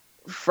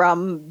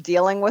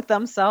dealing with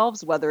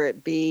themselves, whether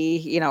it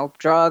be,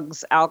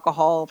 drugs,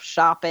 alcohol,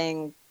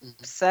 shopping,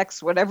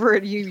 sex, whatever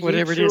you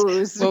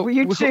choose. Well,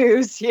 you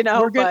choose, We're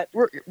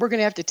going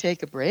to have to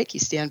take a break. You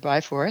stand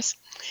by for us.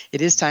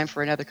 It is time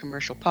for another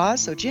commercial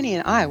pause. So Ginny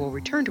and I will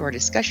return to our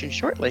discussion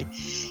shortly.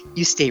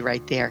 You stay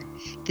right there.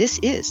 This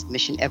is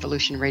Mission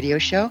Evolution Radio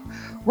Show.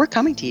 We're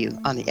coming to you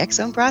on the X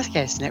Zone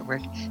Broadcast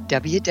Network,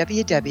 www.xzbn.net.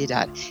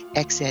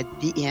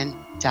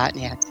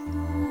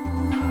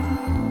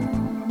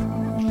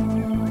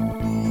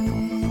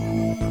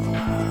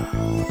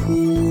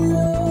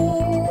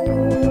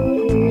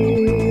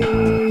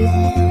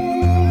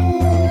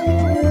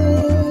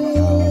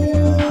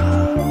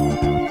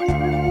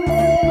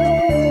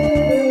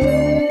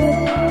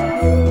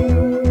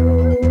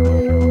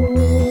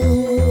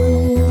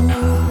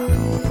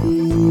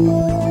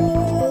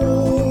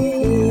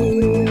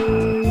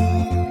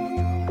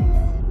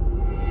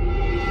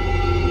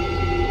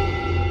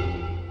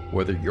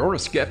 you're a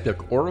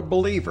skeptic or a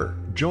believer,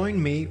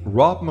 join me,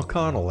 Rob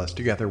McConnell, as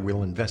together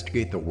we'll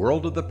investigate the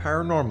world of the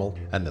paranormal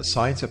and the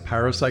science of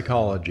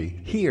parapsychology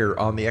here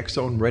on the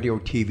X-Zone Radio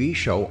TV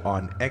show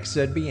on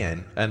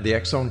XZBN and the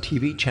X-Zone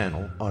TV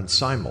channel on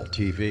Simul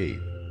TV.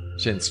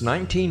 Since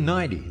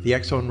 1990, the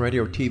X-Zone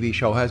Radio TV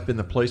show has been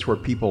the place where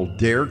people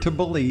dare to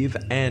believe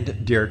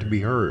and dare to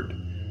be heard.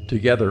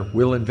 Together,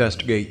 we'll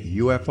investigate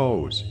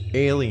UFOs,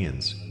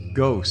 aliens,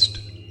 ghosts,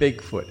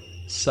 Bigfoot,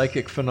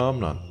 psychic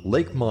phenomenon,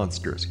 lake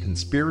monsters,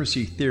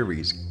 conspiracy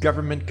theories,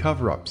 government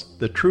cover-ups,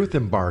 the truth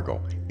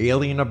embargo,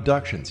 alien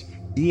abductions,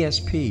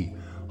 ESP,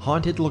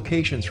 haunted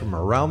locations from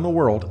around the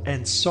world,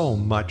 and so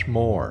much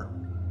more.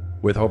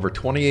 With over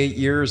 28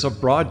 years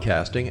of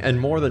broadcasting and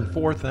more than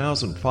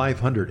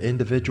 4,500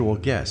 individual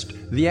guests,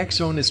 the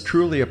X-Zone is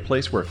truly a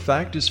place where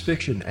fact is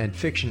fiction and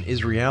fiction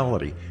is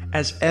reality,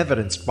 as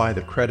evidenced by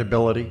the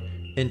credibility,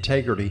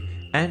 integrity,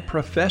 and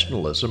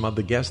professionalism of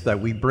the guests that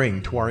we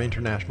bring to our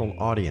international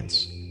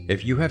audience.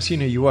 If you have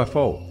seen a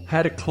UFO,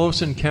 had a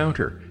close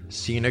encounter,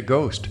 seen a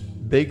ghost,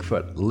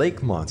 Bigfoot,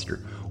 lake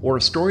monster, or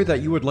a story that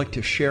you would like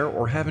to share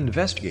or have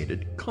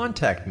investigated,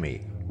 contact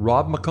me,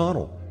 Rob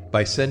McConnell,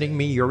 by sending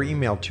me your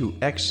email to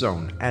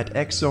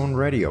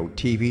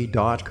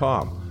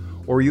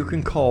xzone@xzoneradiotv.com, or you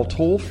can call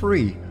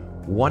toll-free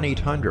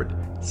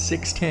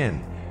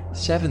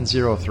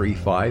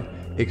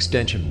 1-800-610-7035,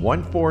 extension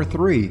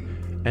 143,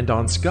 and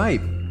on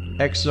Skype,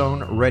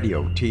 X-Zone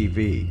Radio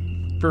TV.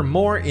 For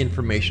more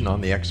information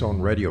on the X-Zone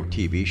Radio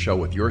TV show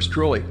with yours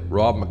truly,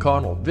 Rob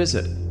McConnell,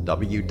 visit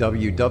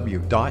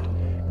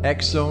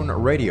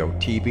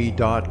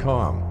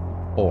www.xzoneradiotv.com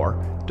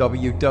or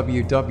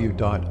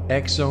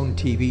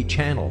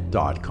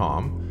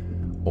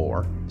www.xzonetvchannel.com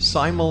or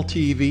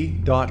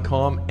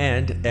simultv.com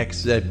and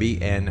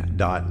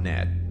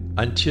xzbn.net.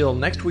 Until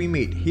next we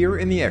meet here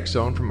in the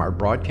X-Zone from our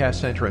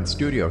broadcast center and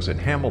studios in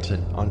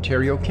Hamilton,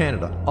 Ontario,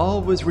 Canada,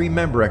 always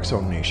remember,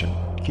 X-Zone Nation,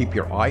 keep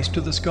your eyes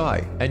to the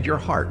sky and your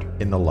heart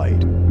in the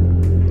light.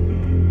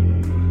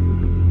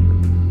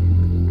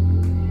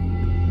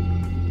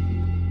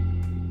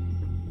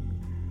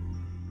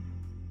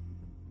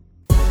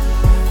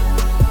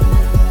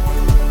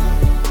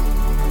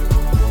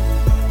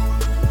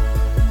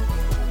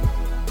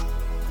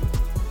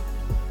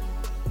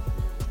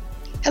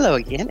 Hello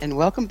again, and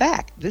welcome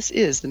back. This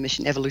is the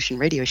Mission Evolution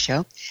Radio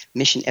Show,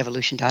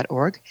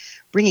 missionevolution.org,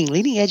 bringing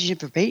leading-edge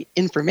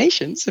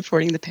information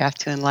supporting the path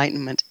to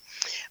enlightenment.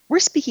 We're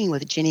speaking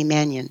with Jenny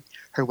Mannion,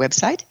 her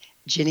website,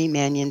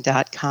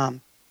 jennymannion.com.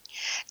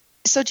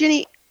 So,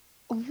 Jenny,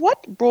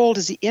 what role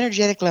does the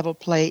energetic level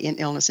play in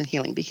illness and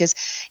healing? Because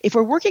if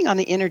we're working on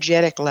the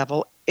energetic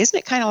level, isn't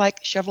it kind of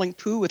like shoveling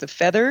poo with a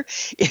feather?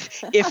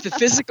 If the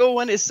physical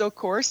one is so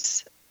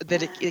coarse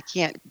that it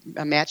can't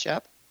match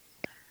up?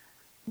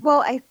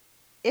 Well,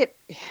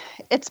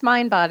 it's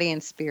mind, body,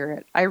 and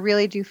spirit. I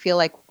really do feel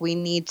like we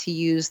need to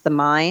use the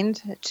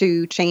mind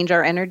to change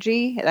our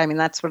energy. I mean,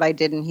 that's what I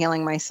did in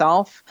healing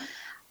myself.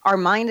 Our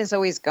mind is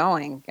always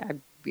going.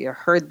 I've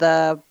heard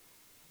the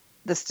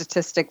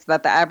statistics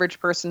that the average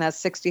person has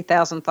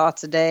 60,000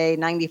 thoughts a day.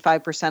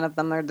 95% of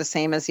them are the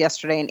same as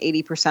yesterday, and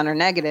 80% are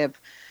negative.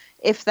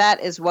 If that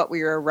is what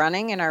we are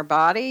running in our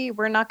body,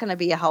 we're not going to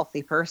be a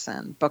healthy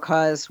person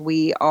because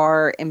we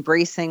are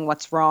embracing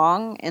what's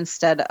wrong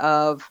instead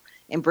of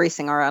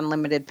embracing our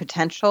unlimited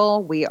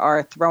potential. We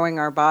are throwing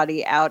our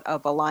body out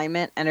of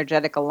alignment,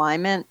 energetic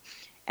alignment,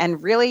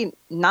 and really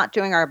not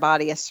doing our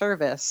body a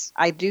service.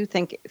 I do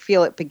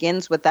feel it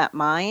begins with that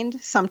mind.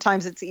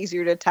 Sometimes it's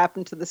easier to tap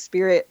into the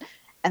spirit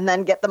and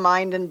then get the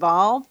mind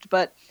involved,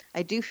 but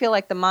I do feel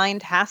like the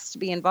mind has to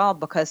be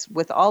involved because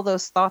with all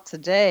those thoughts a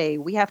day,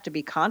 we have to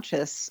be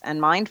conscious and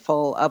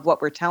mindful of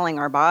what we're telling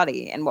our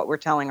body and what we're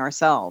telling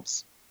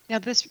ourselves. Now,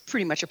 this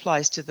pretty much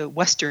applies to the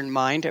Western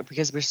mind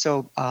because we're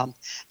so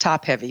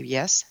top-heavy,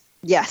 yes?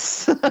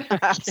 Yes,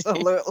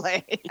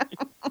 absolutely.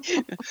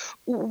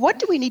 What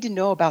do we need to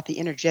know about the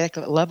energetic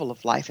level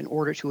of life in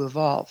order to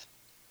evolve?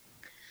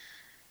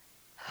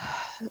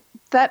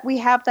 That we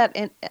have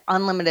that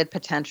unlimited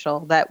potential,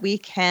 that we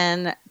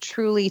can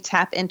truly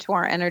tap into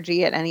our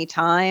energy at any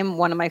time.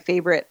 One of my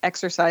favorite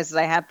exercises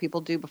I have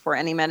people do before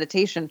any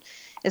meditation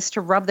is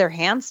to rub their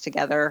hands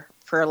together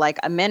for like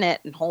a minute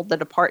and hold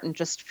it apart and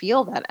just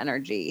feel that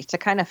energy, to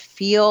kind of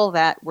feel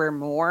that we're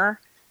more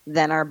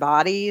than our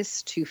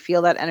bodies, to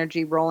feel that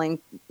energy running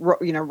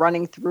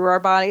through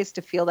our bodies,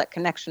 to feel that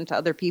connection to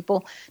other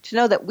people, to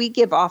know that we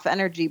give off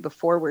energy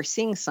before we're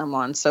seeing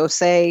someone. So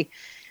say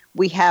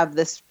we have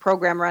this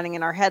program running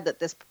in our head that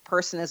this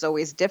person is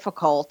always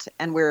difficult,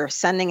 and we're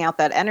sending out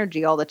that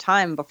energy all the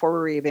time before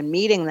we're even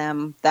meeting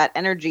them. That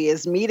energy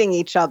is meeting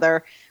each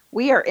other.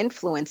 We are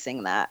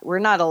influencing that. We're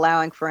not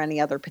allowing for any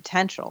other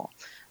potential.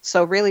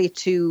 So really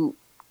to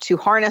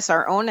harness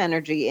our own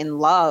energy in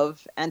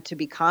love and to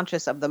be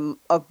conscious of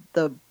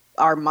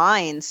our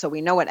minds so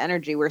we know what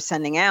energy we're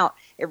sending out,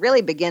 it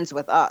really begins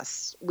with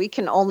us. We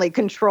can only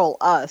control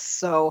us.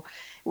 So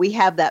we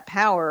have that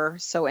power.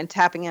 So in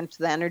tapping into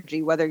the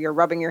energy, whether you're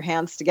rubbing your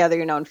hands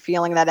together, and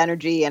feeling that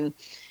energy and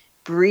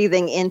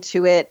breathing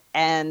into it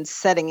and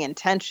setting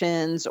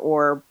intentions,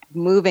 or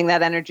moving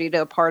that energy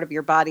to a part of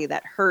your body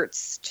that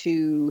hurts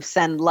to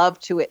send love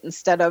to it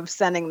instead of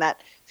sending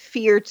that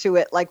fear to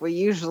it like we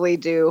usually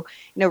do.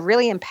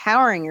 Really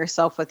empowering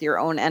yourself with your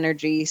own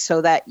energy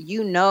so that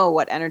you know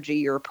what energy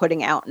you're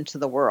putting out into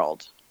the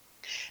world.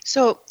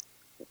 So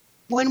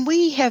when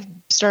we have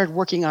started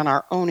working on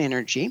our own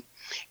energy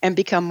and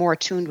become more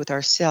attuned with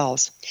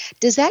ourselves,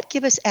 does that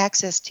give us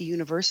access to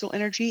universal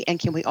energy? And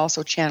can we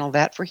also channel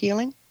that for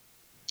healing?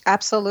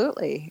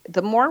 Absolutely.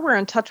 The more we're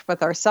in touch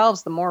with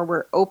ourselves, the more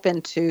we're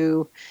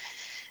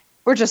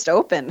just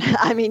open.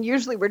 I mean,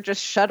 usually we're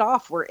just shut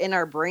off. We're in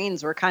our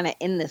brains. We're kind of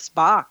in this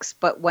box.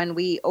 But when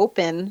we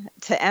open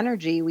to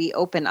energy, we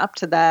open up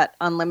to that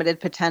unlimited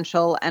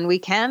potential, and we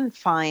can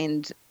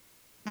find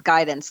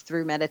guidance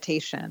through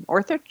meditation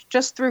or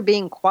just through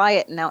being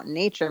quiet and out in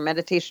nature.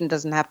 Meditation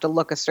doesn't have to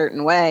look a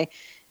certain way.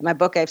 In my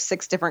book, I have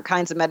 6 different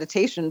kinds of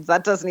meditations.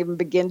 That doesn't even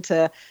begin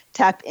to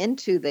tap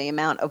into the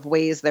amount of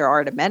ways there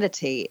are to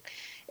meditate.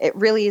 It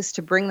really is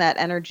to bring that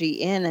energy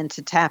in and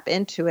to tap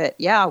into it.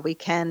 Yeah, we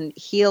can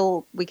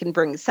heal. We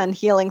can send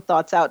healing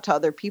thoughts out to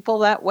other people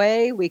that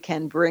way. We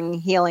can bring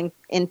healing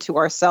into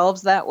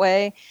ourselves that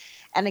way.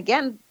 And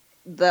again,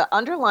 the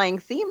underlying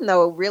theme,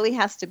 though, really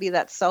has to be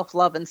that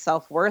self-love and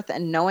self-worth,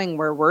 and knowing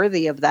we're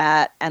worthy of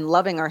that, and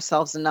loving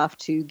ourselves enough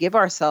to give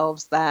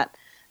ourselves that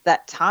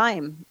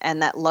time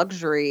and that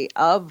luxury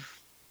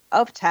of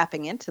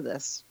tapping into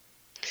this.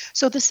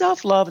 So the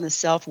self-love and the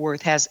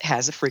self-worth has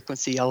a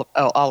frequency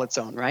all its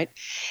own, right?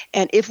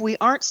 And if we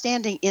aren't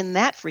standing in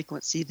that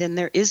frequency, then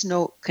there is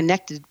no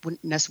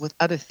connectedness with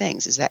other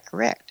things. Is that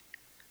correct?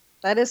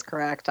 That is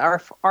correct.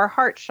 Our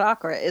heart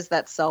chakra is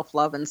that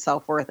self-love and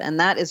self-worth, and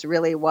that is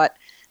really what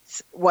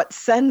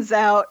sends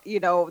out,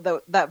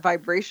 that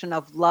vibration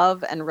of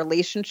love and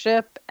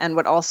relationship, and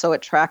what also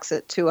attracts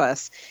it to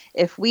us.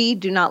 If we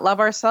do not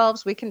love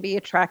ourselves, we can be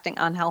attracting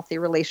unhealthy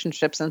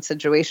relationships and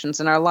situations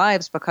in our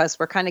lives, because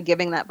we're kind of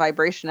giving that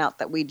vibration out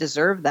that we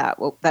deserve that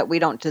we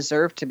don't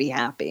deserve to be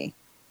happy.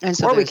 And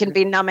so, or we can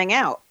be numbing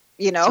out,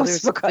 So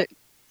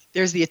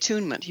there's the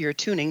attunement. You're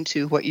attuning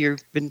to what you've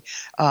been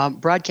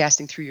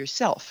broadcasting through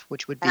yourself,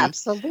 which would be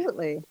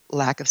absolutely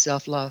lack of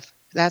self-love.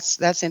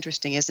 That's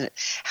interesting, isn't it?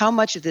 How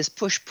much of this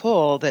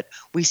push-pull that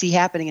we see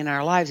happening in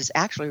our lives is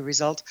actually a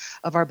result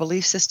of our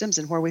belief systems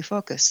and where we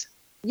focus.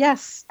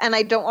 Yes, and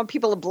I don't want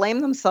people to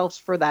blame themselves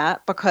for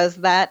that, because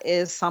that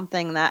is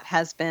something that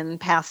has been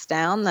passed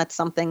down. That's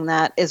something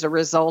that is a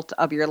result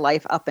of your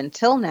life up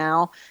until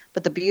now.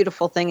 But the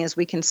beautiful thing is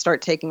we can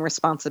start taking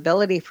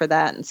responsibility for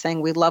that and saying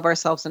we love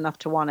ourselves enough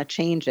to want to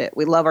change it.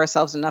 We love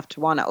ourselves enough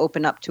to want to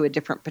open up to a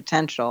different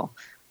potential.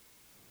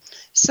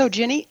 So,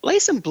 Jenny, lay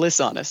some bliss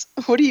on us.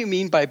 What do you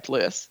mean by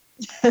bliss?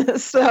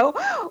 Bliss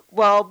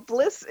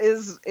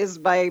is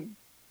my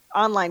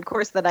online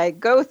course that I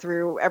go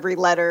through every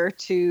letter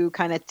to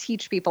kind of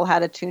teach people how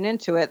to tune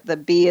into it. The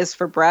B is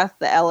for breath,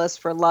 the L is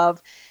for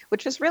love,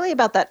 which is really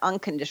about that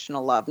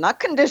unconditional love, not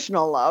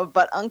conditional love,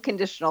 but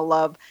unconditional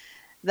love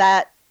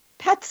that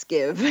pets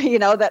give,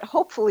 that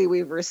hopefully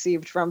we've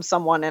received from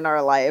someone in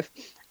our life.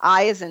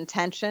 I is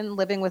intention.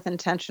 Living with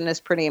intention is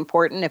pretty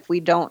important. If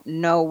we don't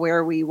know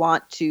where we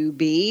want to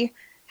be,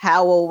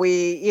 how will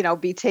we,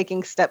 be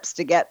taking steps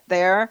to get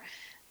there?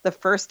 The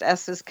first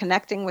S is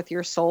connecting with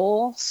your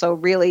soul. So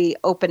really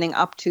opening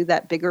up to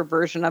that bigger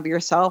version of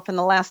yourself. And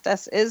the last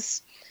S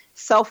is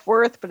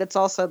self-worth, but it's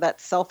also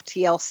that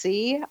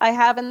self-TLC I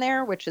have in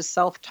there, which is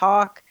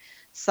self-talk,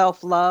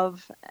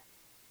 self-love,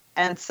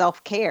 and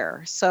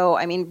self-care. So,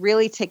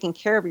 really taking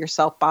care of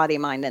yourself, body,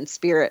 mind, and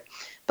spirit.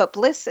 But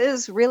bliss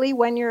is really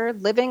when you're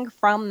living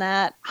from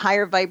that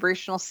higher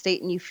vibrational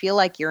state and you feel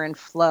like you're in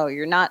flow.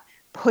 You're not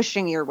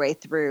pushing your way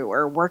through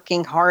or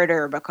working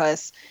harder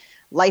because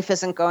life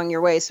isn't going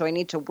your way, so I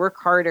need to work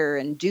harder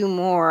and do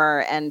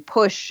more and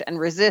push and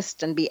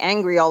resist and be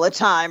angry all the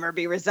time or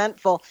be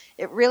resentful.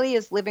 It really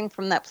is living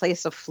from that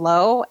place of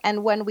flow.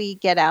 And when we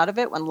get out of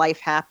it, when life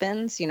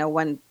happens,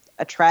 when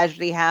a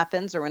tragedy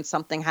happens or when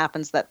something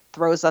happens that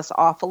throws us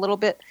off a little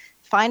bit,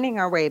 finding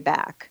our way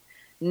back,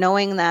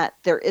 knowing that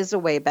there is a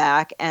way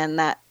back, and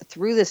that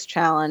through this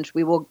challenge,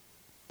 we will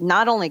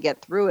not only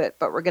get through it,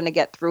 but we're going to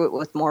get through it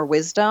with more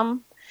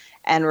wisdom,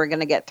 and we're going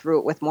to get through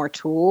it with more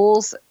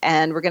tools,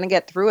 and we're going to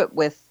get through it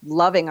with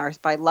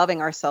by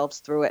loving ourselves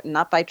through it, and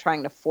not by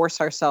trying to force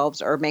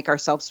ourselves or make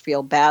ourselves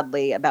feel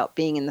badly about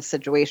being in the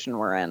situation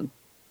we're in.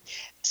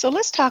 So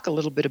let's talk a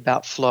little bit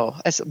about flow.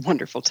 That's a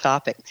wonderful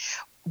topic.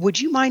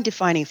 Would you mind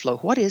defining flow?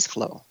 What is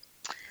flow?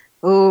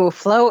 Ooh,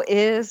 flow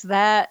is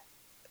that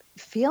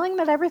feeling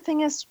that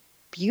everything is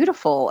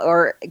beautiful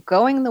or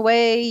going the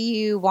way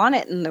you want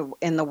it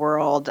in the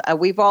world.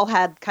 We've all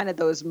had kind of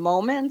those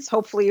moments.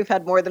 Hopefully you've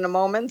had more than a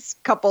moment,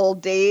 couple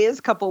days,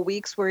 couple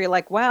weeks where you're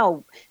like,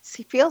 wow,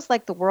 it feels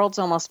like the world's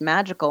almost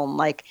magical and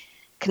like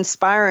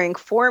conspiring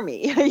for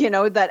me,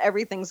 that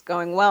everything's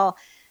going well.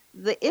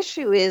 the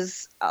issue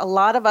is a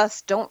lot of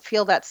us don't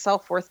feel that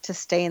self-worth to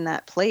stay in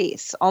that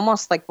place.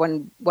 Almost like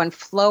when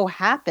flow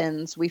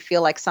happens, we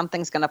feel like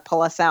something's going to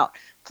pull us out.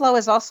 Flow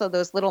is also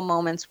those little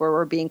moments where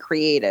we're being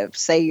creative.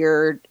 Say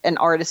you're an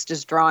artist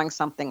is drawing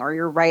something, or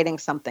you're writing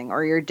something,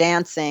 or you're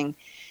dancing.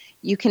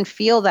 You can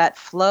feel that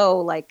flow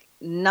like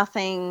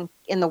nothing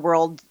in the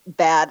world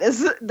bad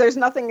is. There's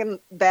nothing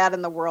bad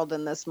in the world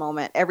in this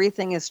moment.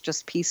 Everything is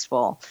just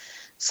peaceful.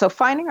 So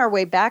finding our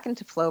way back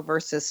into flow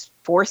versus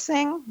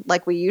forcing,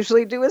 like we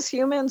usually do as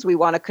humans, we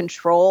want to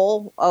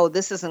control, oh,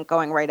 this isn't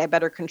going right, I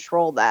better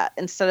control that.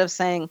 Instead of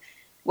saying,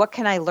 what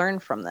can I learn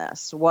from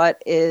this?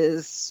 What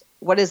is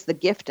the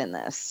gift in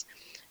this?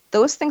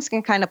 Those things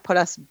can kind of put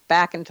us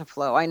back into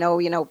flow. I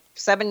know,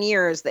 7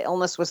 years, the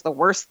illness was the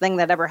worst thing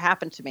that ever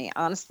happened to me.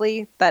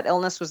 Honestly, that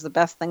illness was the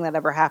best thing that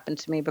ever happened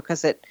to me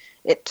because it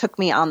took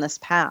me on this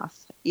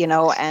path,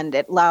 and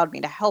it allowed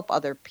me to help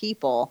other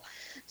people.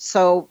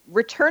 So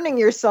returning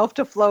yourself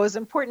to flow is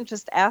important.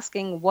 Just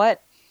asking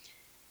what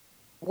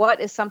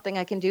is something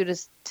I can do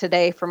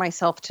today for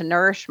myself to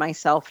nourish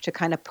myself, to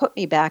kind of put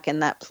me back in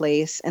that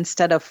place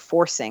instead of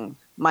forcing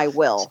my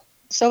will.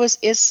 So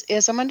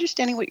as I'm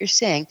understanding what you're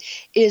saying,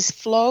 is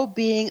flow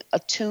being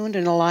attuned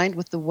and aligned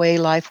with the way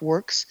life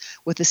works,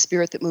 with the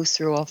spirit that moves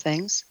through all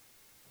things?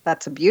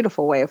 That's a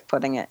beautiful way of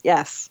putting it,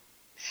 yes.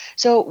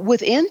 So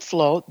within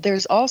flow,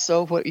 there's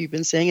also what you've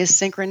been saying is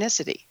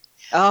synchronicity.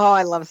 Oh,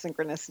 I love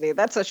synchronicity.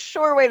 That's a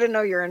sure way to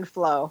know you're in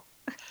flow.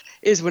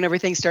 Is when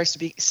everything starts to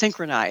be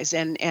synchronized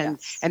and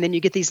Yes. and then you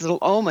get these little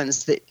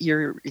omens that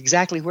you're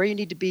exactly where you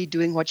need to be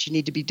doing what you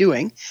need to be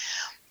doing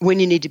when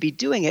you need to be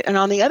doing it. And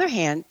on the other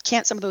hand,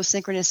 can't some of those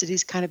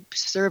synchronicities kind of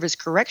serve as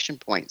correction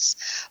points?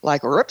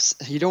 Like, oops,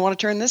 you don't want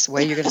to turn this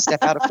way, you're going to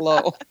step out of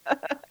flow.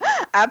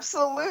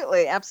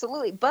 Absolutely,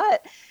 absolutely.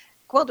 But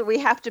Gwilda, we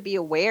have to be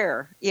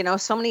aware.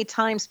 So many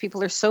times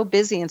people are so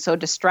busy and so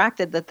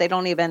distracted that they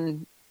don't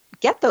even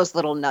get those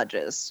little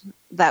nudges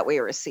that we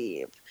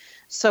receive.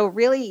 So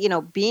really,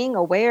 being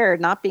aware,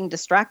 not being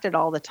distracted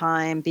all the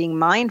time, being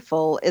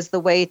mindful is the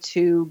way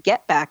to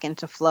get back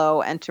into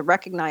flow and to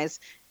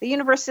recognize the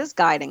universe is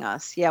guiding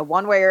us. Yeah,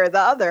 one way or the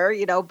other,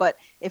 but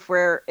if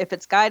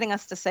it's guiding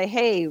us to say,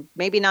 hey,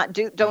 maybe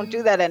don't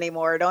do that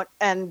anymore.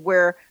 And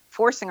we're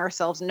forcing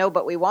ourselves, no,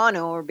 but we want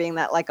to, or being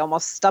that like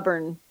almost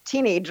stubborn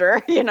teenager,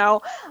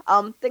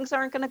 things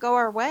aren't going to go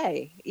our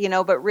way,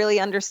 but really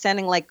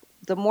understanding like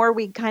the more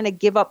we kind of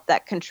give up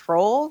that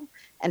control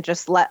and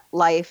just let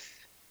life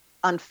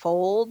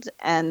unfold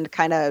and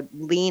kind of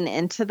lean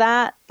into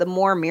that, the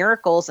more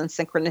miracles and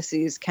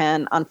synchronicities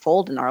can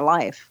unfold in our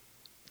life.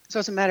 So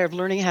it's a matter of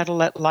learning how to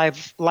let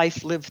life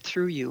live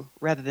through you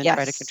rather than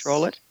try to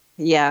control it.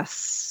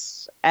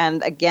 Yes.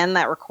 And again,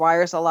 that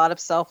requires a lot of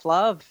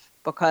self-love,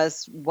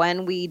 because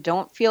when we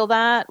don't feel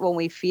that, when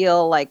we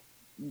feel like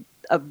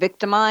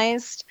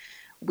victimized,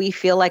 we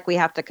feel like we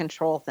have to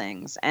control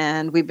things,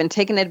 and we've been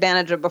taken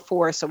advantage of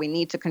before, so we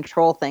need to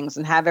control things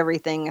and have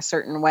everything a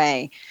certain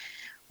way.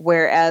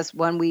 Whereas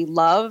when we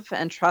love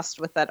and trust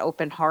with that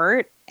open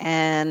heart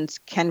and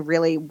can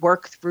really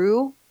work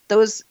through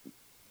those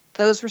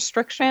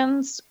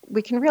restrictions,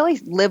 we can really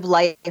live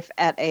life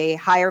at a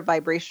higher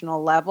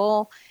vibrational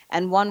level,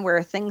 and one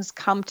where things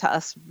come to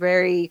us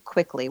very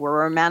quickly, where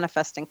we're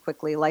manifesting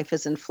quickly. Life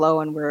is in flow,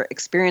 and we're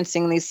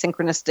experiencing these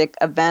synchronistic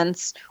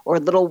events or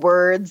little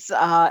words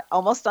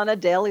almost on a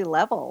daily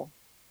level.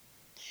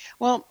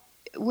 Well,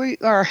 we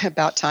are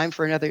about time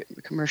for another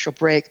commercial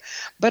break.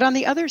 But on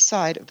the other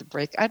side of the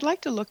break, I'd like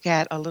to look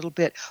at a little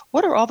bit,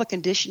 what are all the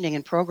conditioning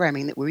and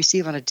programming that we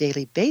receive on a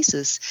daily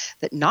basis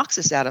that knocks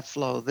us out of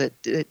flow,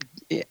 that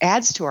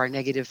adds to our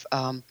negative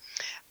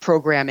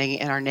programming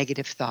and our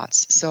negative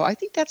thoughts. So I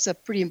think that's a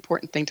pretty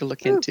important thing to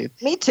look into.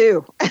 Me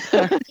too.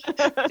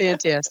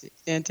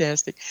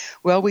 Fantastic.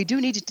 Well, we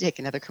do need to take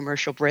another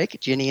commercial break.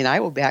 Ginny and I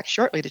will be back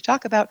shortly to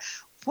talk about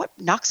what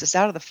knocks us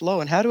out of the flow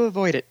and how to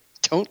avoid it.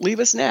 Don't leave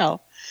us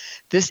now.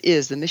 This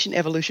is the Mission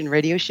Evolution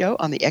Radio Show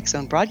on the X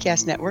Zone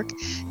Broadcast Network,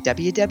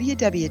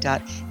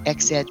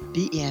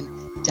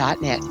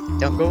 www.xzbn.net.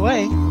 Don't go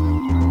away.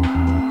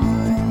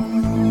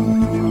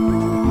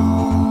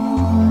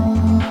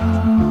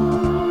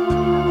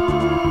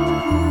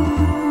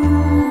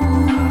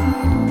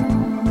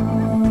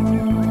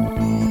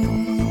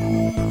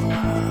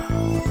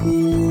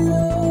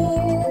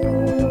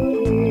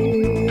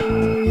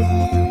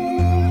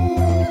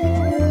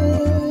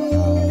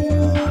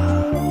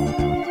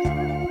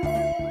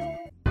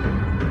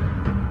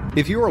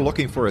 If you are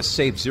looking for a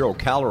safe,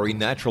 zero-calorie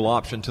natural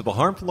option to the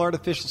harmful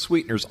artificial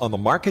sweeteners on the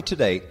market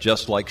today,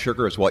 Just Like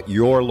Sugar is what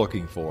you're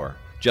looking for.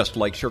 Just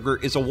Like Sugar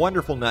is a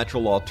wonderful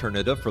natural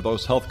alternative for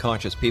those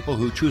health-conscious people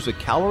who choose a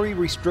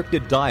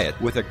calorie-restricted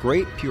diet with a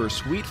great, pure,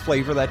 sweet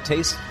flavor that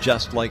tastes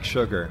just like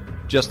sugar.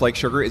 Just Like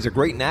Sugar is a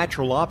great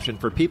natural option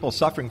for people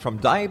suffering from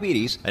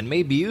diabetes and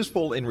may be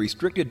useful in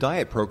restricted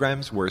diet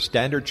programs where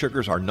standard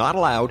sugars are not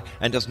allowed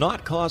and does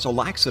not cause a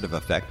laxative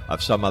effect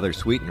of some other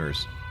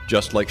sweeteners.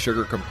 Just Like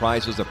Sugar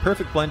comprises a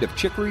perfect blend of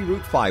chicory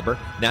root fiber,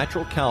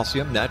 natural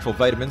calcium, natural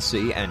vitamin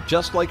C, and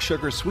Just Like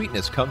Sugar's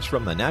sweetness comes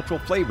from the natural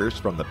flavors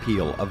from the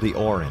peel of the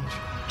orange.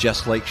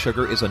 Just Like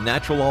Sugar is a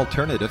natural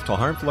alternative to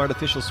harmful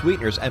artificial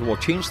sweeteners and will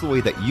change the way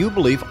that you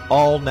believe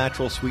all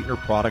natural sweetener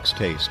products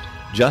taste.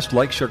 Just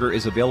Like Sugar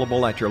is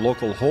available at your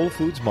local Whole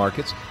Foods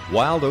markets,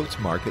 Wild Oats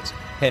markets,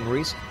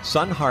 Henry's,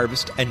 Sun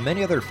Harvest, and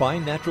many other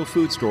fine natural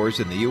food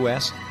stores in the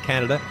U.S.,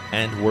 Canada,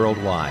 and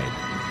worldwide.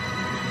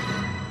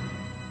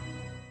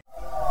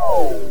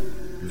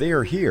 They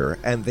are here,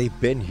 and they've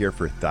been here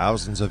for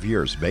thousands of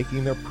years,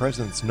 making their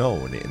presence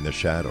known in the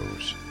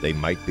shadows. They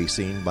might be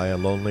seen by a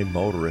lonely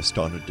motorist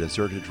on a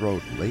deserted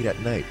road late at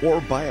night, or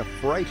by a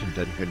frightened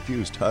and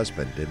confused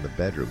husband in the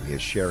bedroom he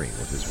is sharing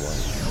with his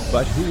wife.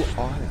 But who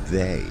are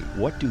they?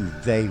 What do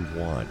they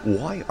want?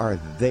 Why are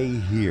they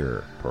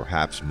here?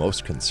 Perhaps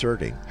most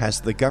concerning,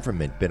 has the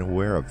government been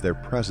aware of their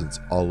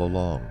presence all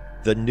along?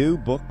 The new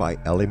book by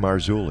Ellie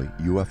Marzulli,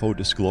 UFO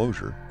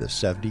Disclosure, the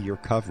 70-year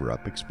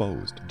cover-up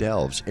exposed,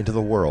 delves into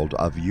the world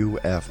of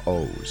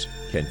UFOs.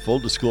 Can full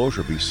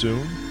disclosure be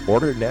soon?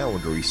 Order now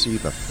and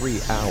receive a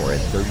free hour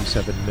and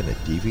 37-minute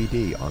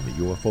DVD on the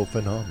UFO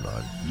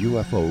phenomenon.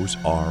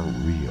 UFOs are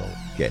real.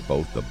 Get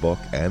both the book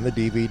and the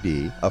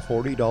DVD, a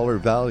 $40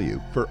 value,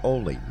 for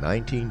only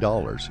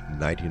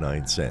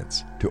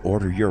 $19.99. To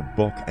order your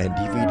book and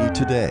DVD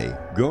today,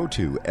 go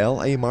to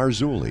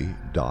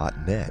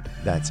lamarzulli.net.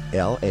 That's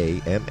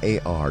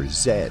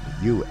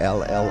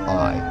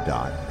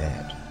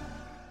LAMARZULLI.net.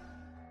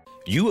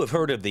 You have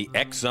heard of the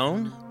X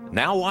Zone?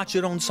 Now watch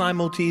it on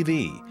Simul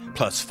TV,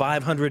 plus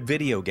 500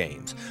 video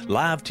games,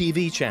 live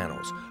TV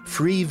channels,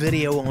 free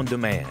video on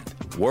demand,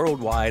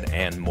 worldwide,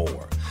 and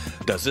more.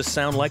 Does this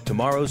sound like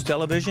tomorrow's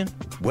television?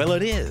 Well,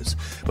 it is,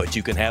 but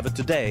you can have it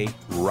today,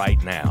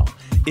 right now.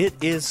 It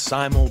is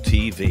Simul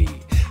TV.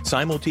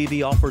 Simul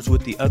TV offers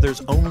what the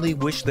others only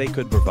wish they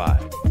could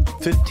provide.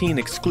 15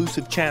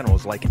 exclusive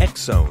channels like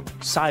X Zone,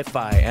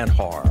 sci-fi, and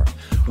horror.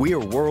 We are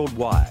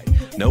worldwide.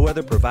 No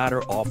other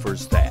provider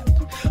offers that.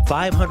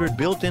 500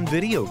 built-in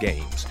video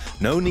games.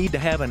 No need to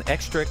have an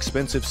extra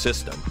expensive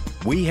system.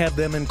 We have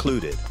them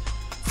included.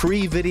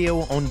 Free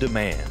video on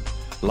demand.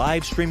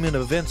 Live streaming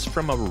events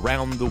from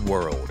around the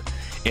world.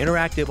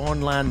 Interactive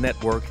online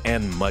network,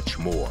 and much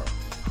more.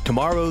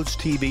 Tomorrow's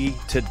TV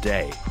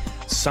today.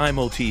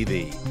 Simul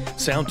TV.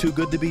 Sound too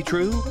good to be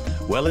true?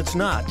 Well, it's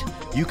not.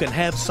 You can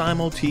have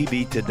Simul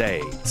TV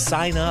today.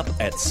 Sign up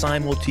at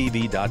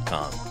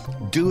simultv.com.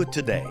 Do it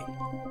today.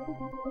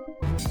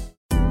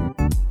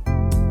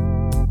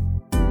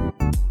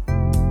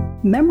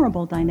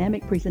 Memorable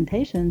dynamic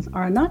presentations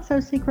are a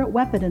not-so-secret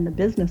weapon in the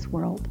business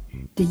world.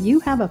 Do you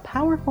have a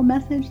powerful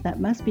message that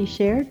must be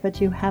shared,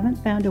 but you haven't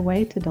found a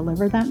way to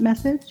deliver that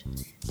message?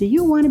 Do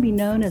you want to be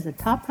known as a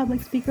top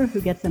public speaker who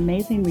gets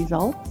amazing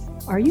results?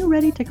 Are you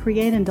ready to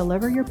create and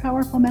deliver your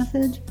powerful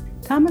message?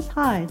 Thomas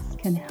Hides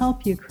can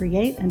help you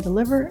create and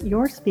deliver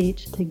your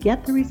speech to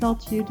get the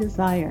results you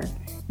desire.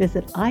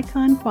 Visit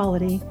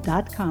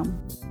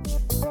iconquality.com.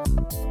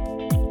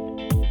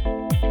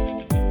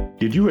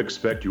 Did you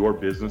expect your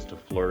business to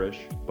flourish,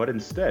 but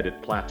instead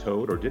it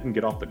plateaued or didn't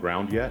get off the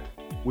ground yet?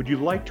 Would you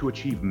like to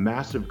achieve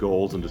massive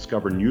goals and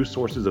discover new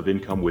sources of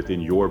income within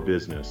your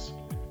business?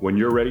 When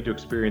you're ready to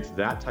experience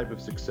that type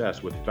of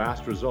success with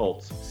fast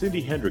results,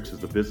 Cindy Hendricks is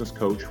the business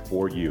coach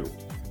for you.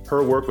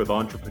 Her work with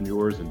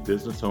entrepreneurs and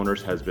business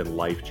owners has been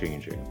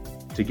life-changing.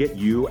 To get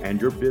you and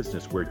your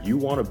business where you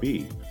want to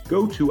be,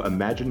 go to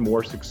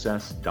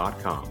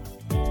imaginemoresuccess.com.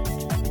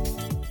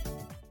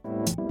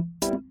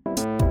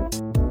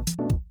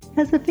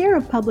 Has the fear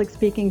of public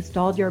speaking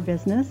stalled your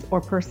business or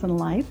personal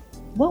life?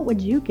 What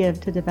would you give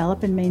to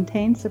develop and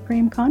maintain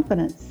supreme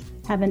confidence?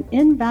 Have an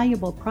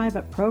invaluable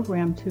private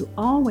program to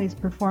always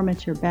perform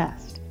at your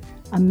best.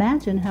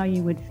 Imagine how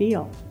you would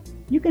feel.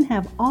 You can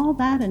have all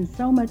that and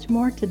so much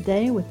more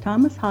today with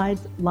Thomas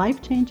Hides'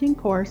 life-changing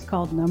course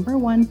called Number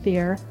One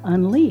Fear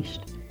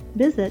Unleashed.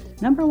 Visit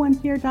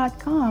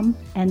numberonefear.com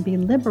and be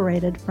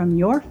liberated from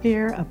your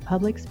fear of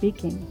public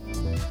speaking.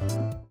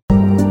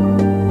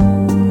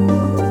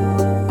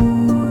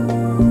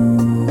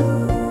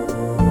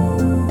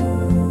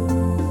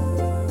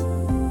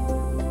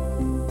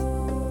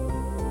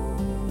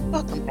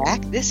 Welcome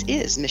back. This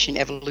is Mission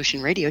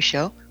Evolution Radio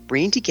Show,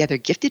 bringing together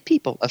gifted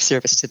people of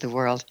service to the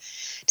world.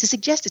 To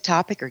suggest a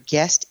topic or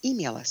guest,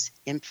 email us,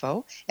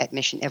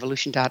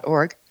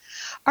 info@missionevolution.org.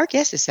 Our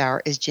guest this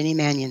hour is Jenny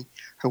Mannion.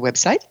 Her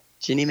website,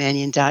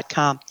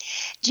 jennymannion.com.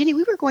 Jenny,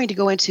 we were going to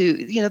go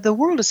into, the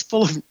world is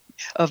full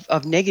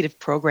of negative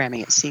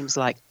programming, it seems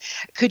like.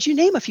 Could you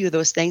name a few of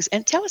those things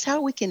and tell us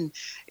how we can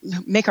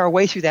make our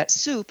way through that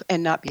soup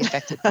and not be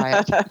affected by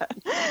it?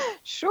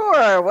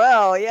 Sure.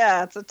 Well,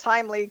 yeah, it's a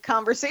timely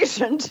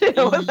conversation, too,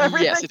 with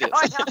everything going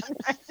on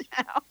right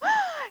now.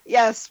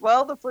 Yes.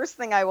 Well, the first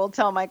thing I will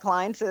tell my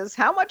clients is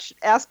how much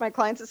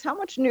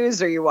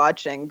news are you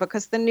watching?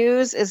 Because the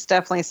news is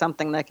definitely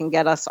something that can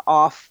get us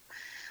off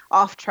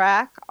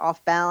track,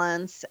 off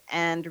balance,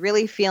 and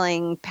really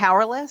feeling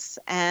powerless.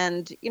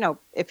 And,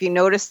 if you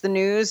notice the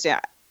news,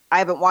 I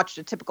haven't watched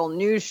a typical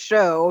news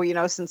show,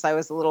 since I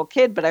was a little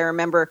kid, but I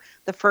remember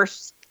the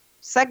first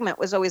segment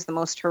was always the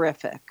most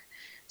horrific.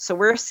 So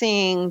we're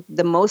seeing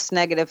the most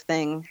negative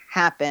thing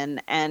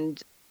happen,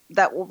 and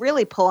that will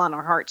really pull on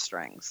our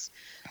heartstrings.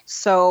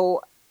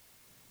 So,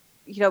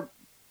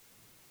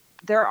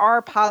 there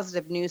are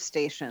positive news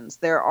stations.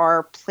 There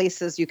are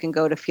places you can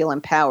go to feel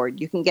empowered.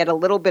 You can get a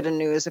little bit of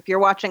news. If you're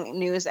watching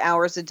news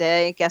hours a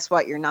day, guess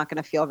what? You're not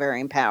going to feel very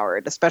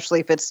empowered, especially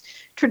if it's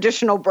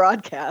traditional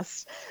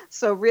broadcasts.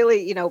 So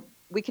really,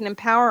 we can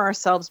empower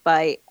ourselves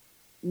by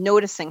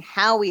noticing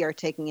how we are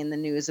taking in the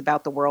news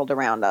about the world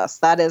around us.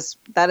 That is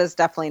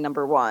definitely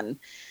number one.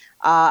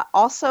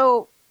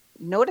 Also,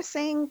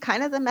 noticing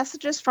kind of the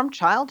messages from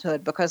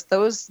childhood, because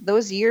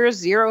those years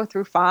 0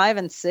 through 5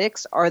 and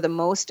 6 are the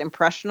most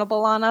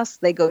impressionable on us.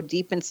 They go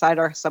deep inside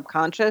our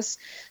subconscious.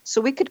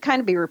 So we could kind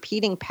of be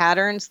repeating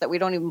patterns that we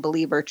don't even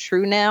believe are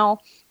true now.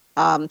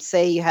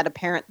 Say you had a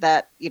parent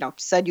that,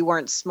 said you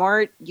weren't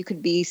smart. You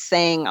could be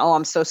saying, oh,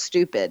 I'm so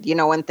stupid,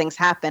 when things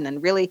happen,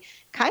 and really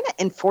kind of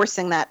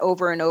enforcing that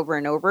over and over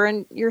and over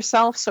in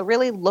yourself. So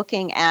really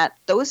looking at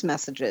those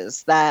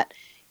messages that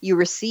you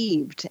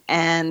received,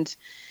 and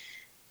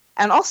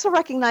also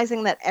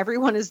recognizing that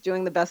everyone is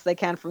doing the best they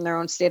can from their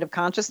own state of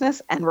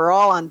consciousness, and we're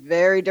all on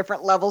very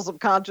different levels of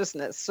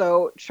consciousness.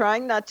 So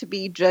trying not to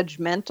be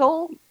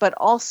judgmental, but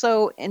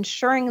also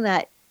ensuring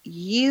that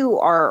you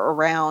are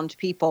around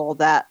people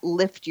that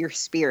lift your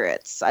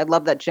spirits. I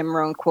love that Jim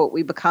Rohn quote,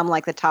 we become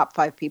like the top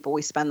 5 people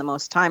we spend the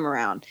most time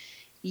around.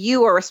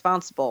 You are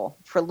responsible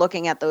for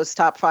looking at those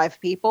top 5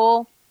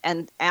 people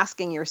and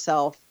asking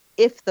yourself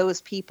if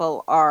those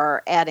people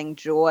are adding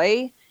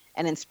joy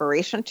and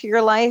inspiration to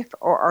your life,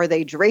 or are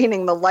they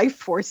draining the life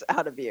force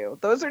out of you?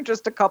 Those are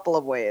just a couple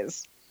of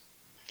ways.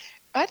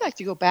 I'd like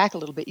to go back a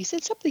little bit. You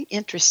said something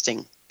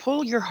interesting.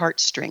 Pull your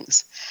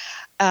heartstrings.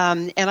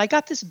 And I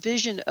got this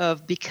vision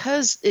of,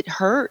 because it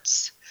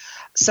hurts,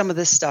 some of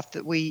this stuff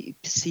that we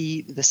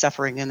see, the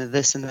suffering and the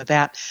this and the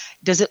that,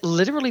 does it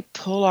literally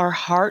pull our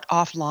heart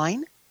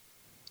offline?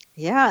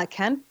 Yeah, it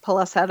can pull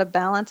us out of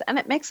balance, and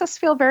it makes us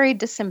feel very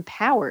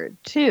disempowered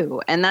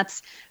too. And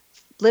that's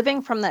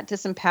living from that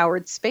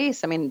disempowered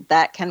space. I mean,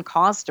 that can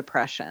cause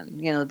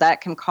depression.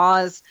 That can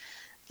cause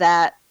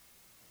that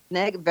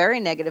very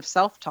negative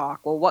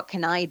self-talk. Well, what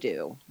can I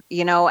do?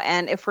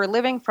 And if we're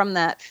living from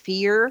that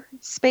fear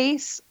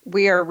space,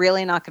 we are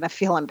really not going to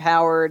feel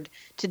empowered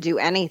to do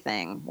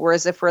anything.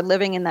 Whereas if we're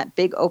living in that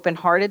big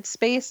open-hearted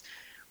space,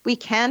 we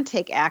can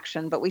take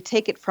action, but we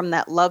take it from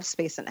that love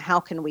space and how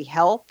can we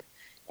help,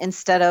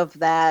 instead of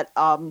that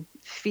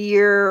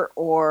fear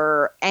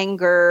or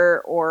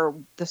anger or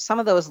some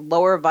of those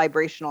lower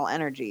vibrational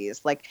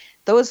energies. Like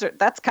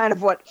that's kind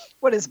of what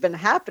has been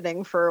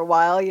happening for a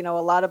while.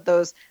 A lot of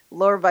those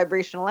lower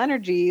vibrational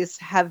energies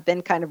have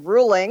been kind of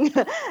ruling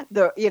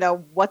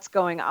what's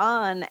going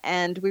on,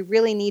 and we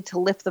really need to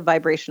lift the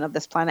vibration of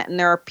this planet. And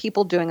there are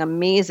people doing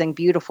amazing,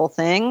 beautiful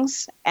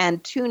things,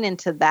 and tune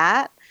into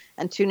that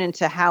and tune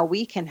into how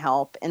we can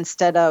help,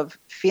 instead of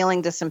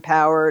feeling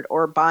disempowered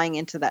or buying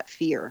into that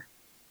fear.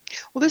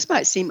 Well, this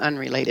might seem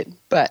unrelated,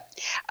 but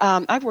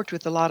I've worked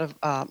with a lot of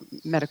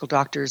medical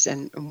doctors,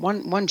 and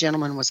one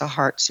gentleman was a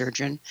heart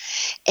surgeon,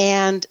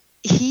 and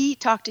he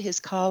talked to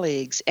his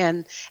colleagues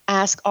and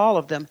asked all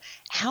of them,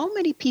 how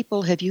many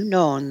people have you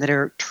known that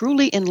are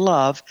truly in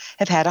love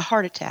have had a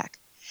heart attack?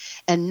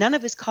 And none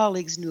of his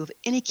colleagues knew of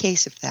any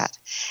case of that.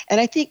 And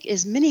I think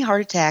as many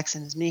heart attacks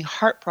and as many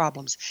heart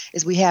problems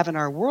as we have in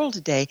our world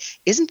today,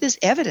 isn't this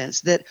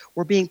evidence that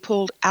we're being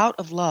pulled out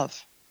of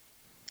love?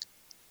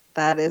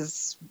 That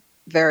is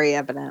very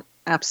evident.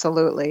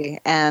 Absolutely.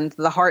 And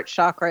the heart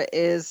chakra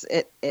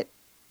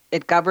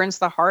it governs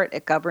the heart,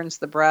 it governs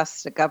the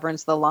breast, it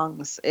governs the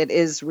lungs. It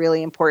is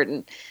really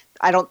important.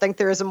 I don't think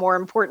there is a more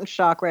important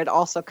chakra. It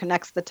also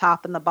connects the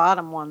top and the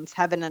bottom ones,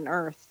 heaven and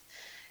earth.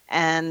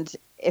 And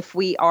if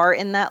we are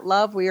in that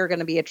love, we are going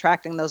to be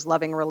attracting those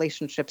loving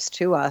relationships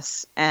to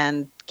us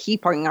and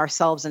keeping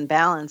ourselves in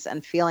balance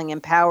and feeling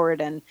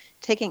empowered and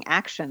taking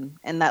action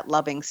in that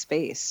loving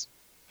space.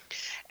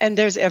 And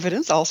there's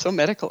evidence, also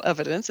medical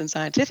evidence and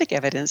scientific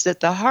evidence, that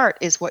the heart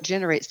is what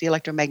generates the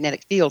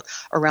electromagnetic field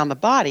around the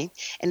body.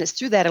 And it's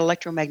through that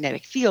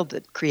electromagnetic field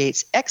that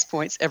creates X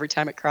points every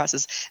time it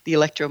crosses the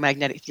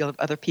electromagnetic field of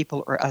other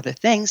people or other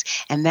things.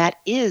 And that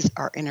is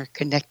our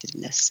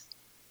interconnectedness.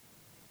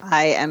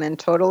 I am in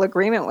total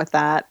agreement with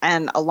that.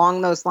 And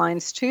along those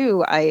lines,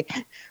 too, I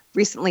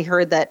recently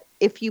heard that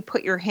if you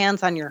put your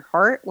hands on your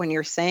heart when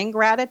you're saying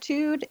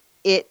gratitude,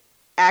 it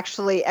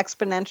actually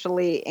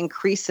exponentially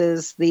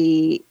increases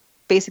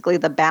basically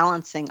the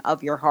balancing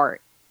of your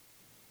heart.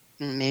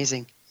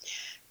 Amazing.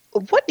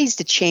 What needs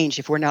to change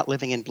if we're not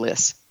living in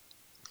bliss?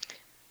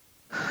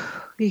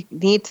 You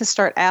need to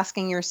start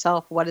asking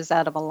yourself, what is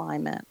out of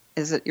alignment?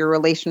 Is it your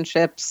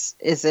relationships?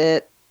 Is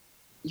it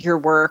your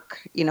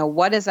work?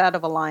 What is out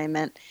of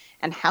alignment,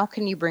 and how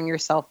can you bring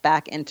yourself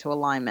back into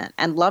alignment?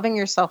 And loving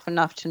yourself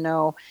enough to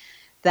know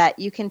that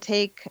you can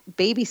take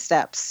baby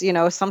steps.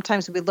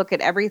 Sometimes we look at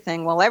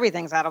everything, well,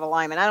 everything's out of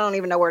alignment. I don't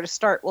even know where to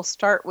start. We'll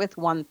start with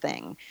one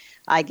thing.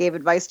 I gave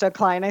advice to a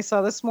client I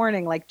saw this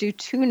morning, like do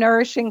 2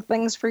 nourishing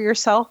things for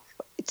yourself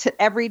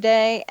every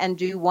day and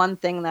do 1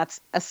 thing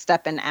that's a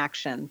step in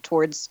action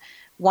towards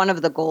one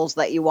of the goals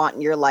that you want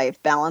in your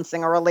life,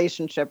 balancing a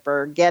relationship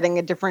or getting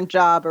a different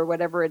job or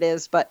whatever it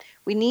is. But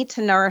we need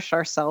to nourish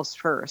ourselves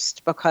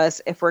first,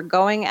 because if we're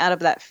going out of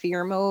that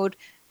fear mode,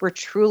 we're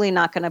truly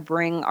not going to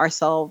bring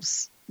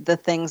ourselves the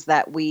things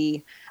that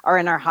we are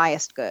in our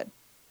highest good.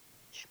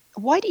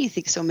 Why do you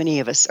think so many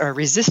of us are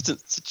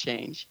resistant to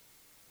change?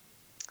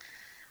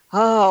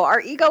 Oh, our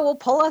ego will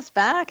pull us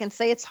back and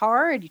say it's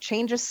hard.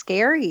 Change is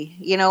scary.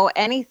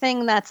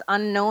 Anything that's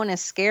unknown is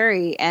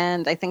scary.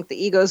 And I think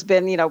the ego's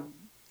been,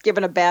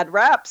 given a bad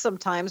rap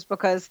sometimes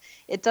because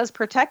it does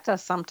protect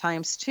us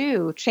sometimes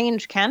too.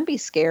 Change can be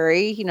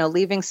scary.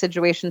 Leaving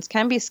situations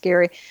can be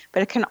scary,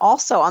 but it can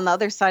also, on the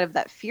other side of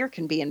that fear,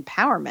 can be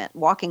empowerment.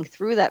 Walking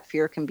through that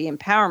fear can be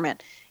empowerment.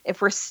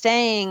 If we're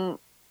staying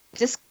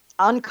just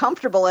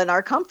uncomfortable in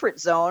our comfort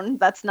zone,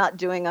 that's not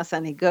doing us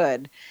any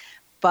good.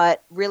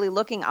 But really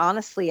looking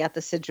honestly at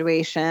the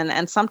situation,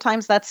 and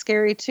sometimes that's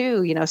scary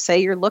too.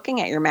 Say you're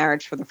looking at your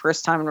marriage for the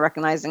first time and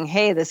recognizing,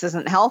 hey, this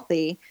isn't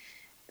healthy.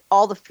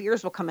 All the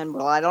fears will come in.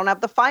 Well, I don't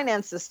have the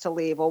finances to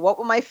leave. Well, what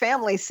will my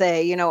family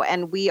say?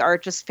 And we are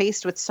just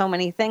faced with so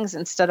many things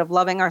instead of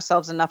loving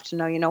ourselves enough to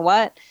know, you know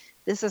what,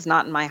 this is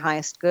not in my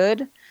highest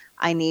good.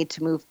 I need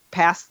to move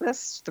past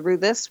this, through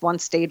this, 1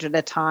 stage at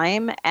a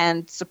time,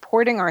 and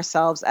supporting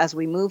ourselves as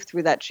we move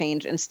through that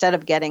change instead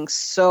of getting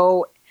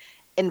so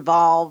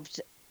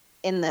involved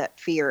in that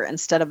fear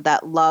instead of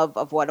that love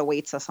of what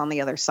awaits us on the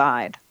other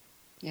side.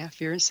 Yeah,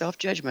 fear and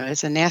self-judgment.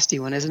 It's a nasty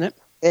one, isn't it?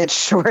 It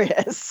sure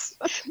is.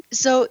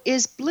 So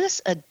is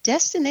bliss a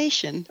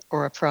destination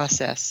or a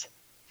process?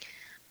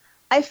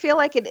 I feel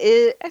like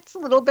it's a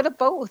little bit of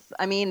both.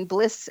 I mean,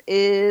 bliss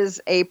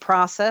is a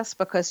process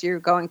because you're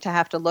going to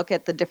have to look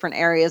at the different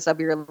areas of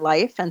your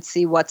life and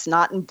see what's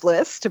not in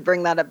bliss to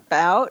bring that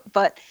about.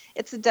 But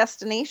it's a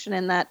destination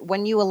in that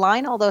when you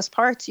align all those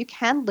parts, you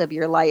can live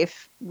your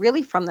life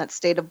really from that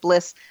state of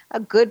bliss a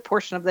good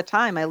portion of the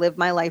time. I live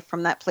my life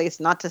from that place,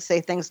 not to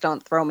say things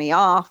don't throw me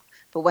off,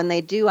 but when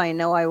they do, I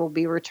know I will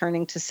be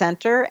returning to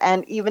center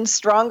and even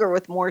stronger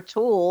with more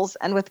tools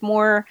and with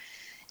more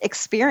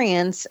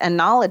experience and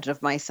knowledge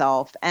of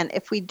myself. And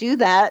if we do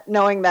that,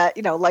 knowing that,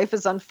 life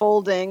is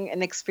unfolding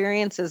and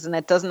experiences, and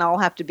it doesn't all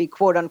have to be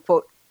quote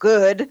unquote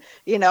good,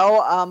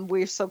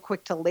 we're so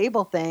quick to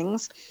label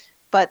things,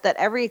 but that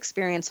every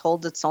experience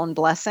holds its own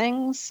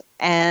blessings.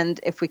 And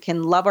if we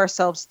can love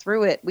ourselves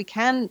through it, we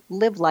can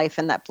live life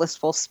in that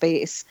blissful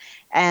space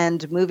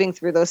and moving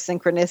through those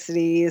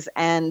synchronicities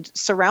and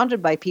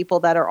surrounded by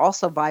people that are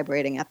also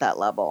vibrating at that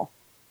level.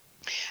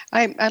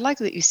 I like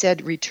that you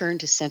said return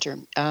to center.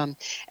 And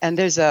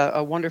there's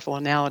a wonderful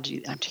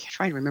analogy. I'm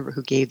trying to remember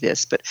who gave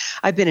this, but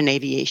I've been in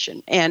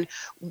aviation. And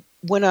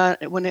when a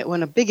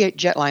big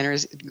jetliner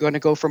is going to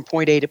go from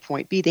point A to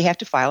point B, they have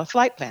to file a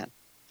flight plan.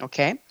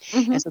 Okay?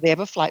 Mm-hmm. And so they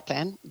have a flight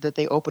plan that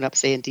they open up,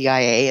 say, in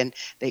DIA, and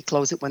they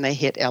close it when they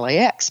hit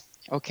LAX.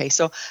 Okay,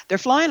 so they're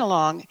flying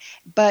along,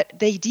 but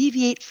they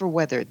deviate for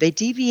weather. They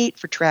deviate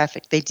for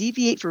traffic. They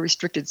deviate for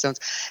restricted zones.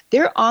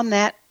 They're on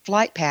that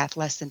flight path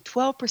less than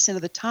 12%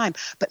 of the time,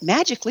 but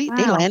magically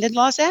they land in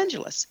Los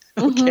Angeles.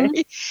 Okay.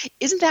 Mm-hmm.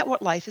 Isn't that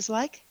what life is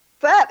like?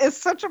 That is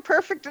such a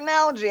perfect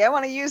analogy. I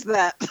want to use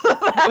that.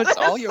 It's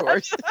all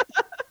yours.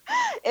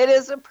 It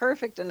is a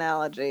perfect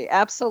analogy.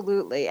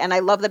 Absolutely. And I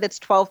love that it's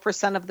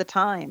 12% of the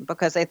time,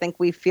 because I think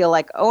we feel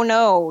like, oh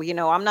no,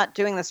 I'm not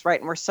doing this right.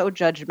 And we're so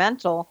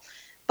judgmental.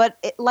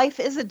 But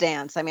life is a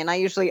dance. I mean,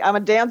 I'm a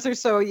dancer,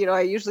 so,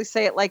 I usually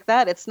say it like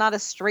that. It's not a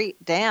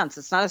straight dance.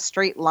 It's not a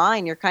straight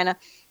line. You're kind of,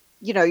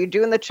 you're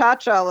doing the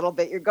cha-cha a little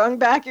bit. You're going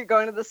back, you're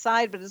going to the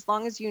side. But as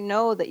long as you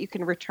know that you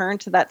can return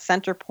to that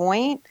center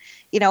point,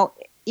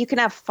 you can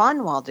have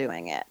fun while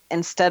doing it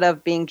instead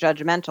of being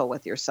judgmental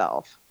with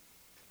yourself.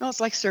 Well, it's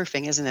like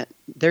surfing, isn't it?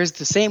 There's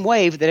the same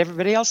wave that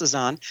everybody else is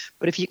on.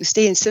 But if you can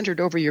stay centered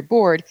over your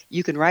board,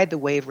 you can ride the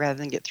wave rather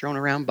than get thrown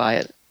around by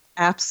it.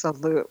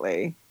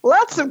 Absolutely.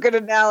 Lots of good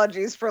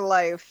analogies for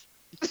life.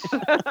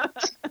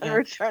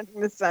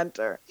 Returning to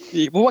center.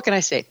 Well, what can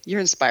I say? You're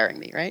inspiring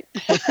me, right?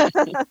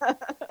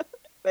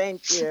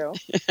 Thank you.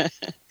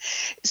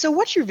 So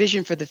what's your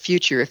vision for the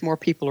future if more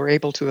people are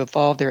able to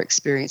evolve their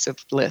experience of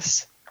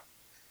bliss?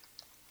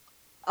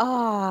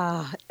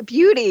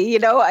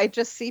 Beauty. I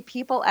just see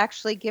people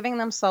actually giving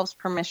themselves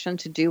permission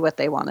to do what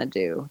they want to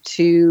do,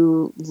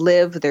 to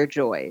live their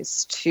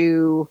joys,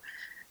 to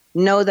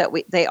know that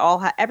they all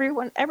have,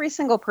 every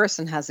single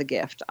person has a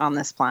gift on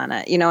this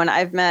planet, and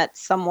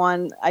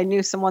I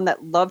knew someone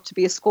that loved to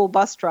be a school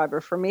bus driver.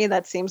 For me,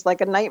 that seems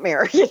like a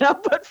nightmare,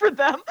 but for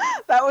them,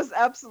 that was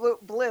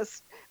absolute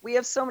bliss. We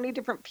have so many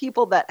different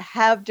people that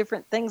have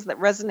different things that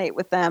resonate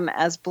with them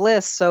as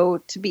bliss. So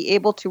to be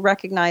able to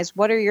recognize,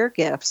 what are your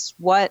gifts?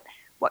 What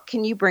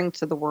can you bring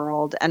to the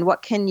world? And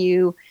what can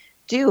you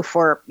do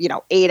for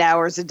 8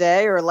 hours a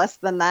day or less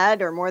than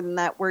that or more than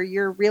that, where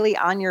you're really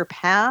on your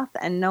path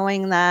and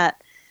knowing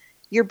that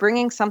you're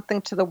bringing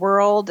something to the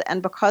world,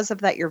 and because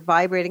of that, you're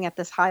vibrating at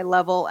this high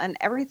level, and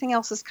everything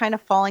else is kind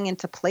of falling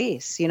into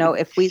place. You know,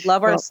 if we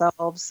love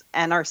ourselves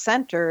and are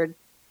centered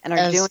and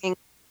are doing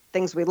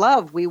things we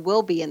love, we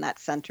will be in that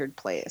centered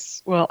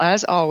place. Well,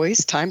 as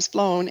always, time's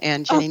flown,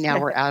 and Jenny,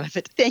 now we're out of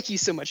it. Thank you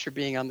so much for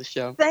being on the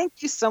show.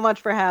 Thank you so much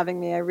for having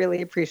me. I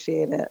really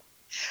appreciate it.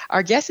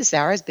 Our guest this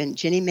hour has been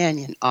Jenny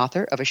Mannion,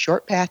 author of A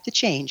Short Path to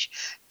Change,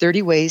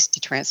 30 Ways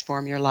to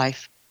Transform Your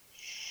Life.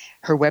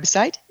 Her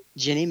website,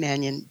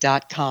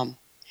 jennymannion.com.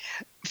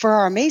 For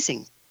our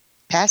amazing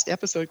past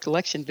episode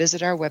collection,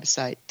 visit our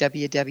website,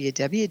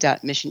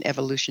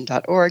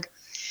 www.missionevolution.org.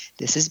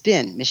 This has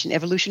been Mission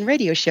Evolution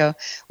Radio Show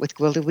with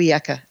Gwilda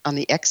Wiyaka on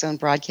the X-Zone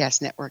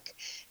Broadcast Network,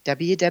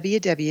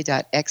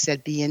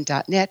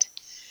 www.xzbn.net.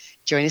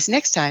 Join us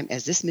next time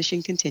as this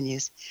mission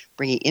continues,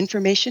 bringing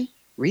information,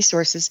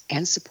 resources,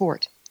 and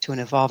support to an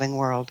evolving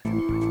world.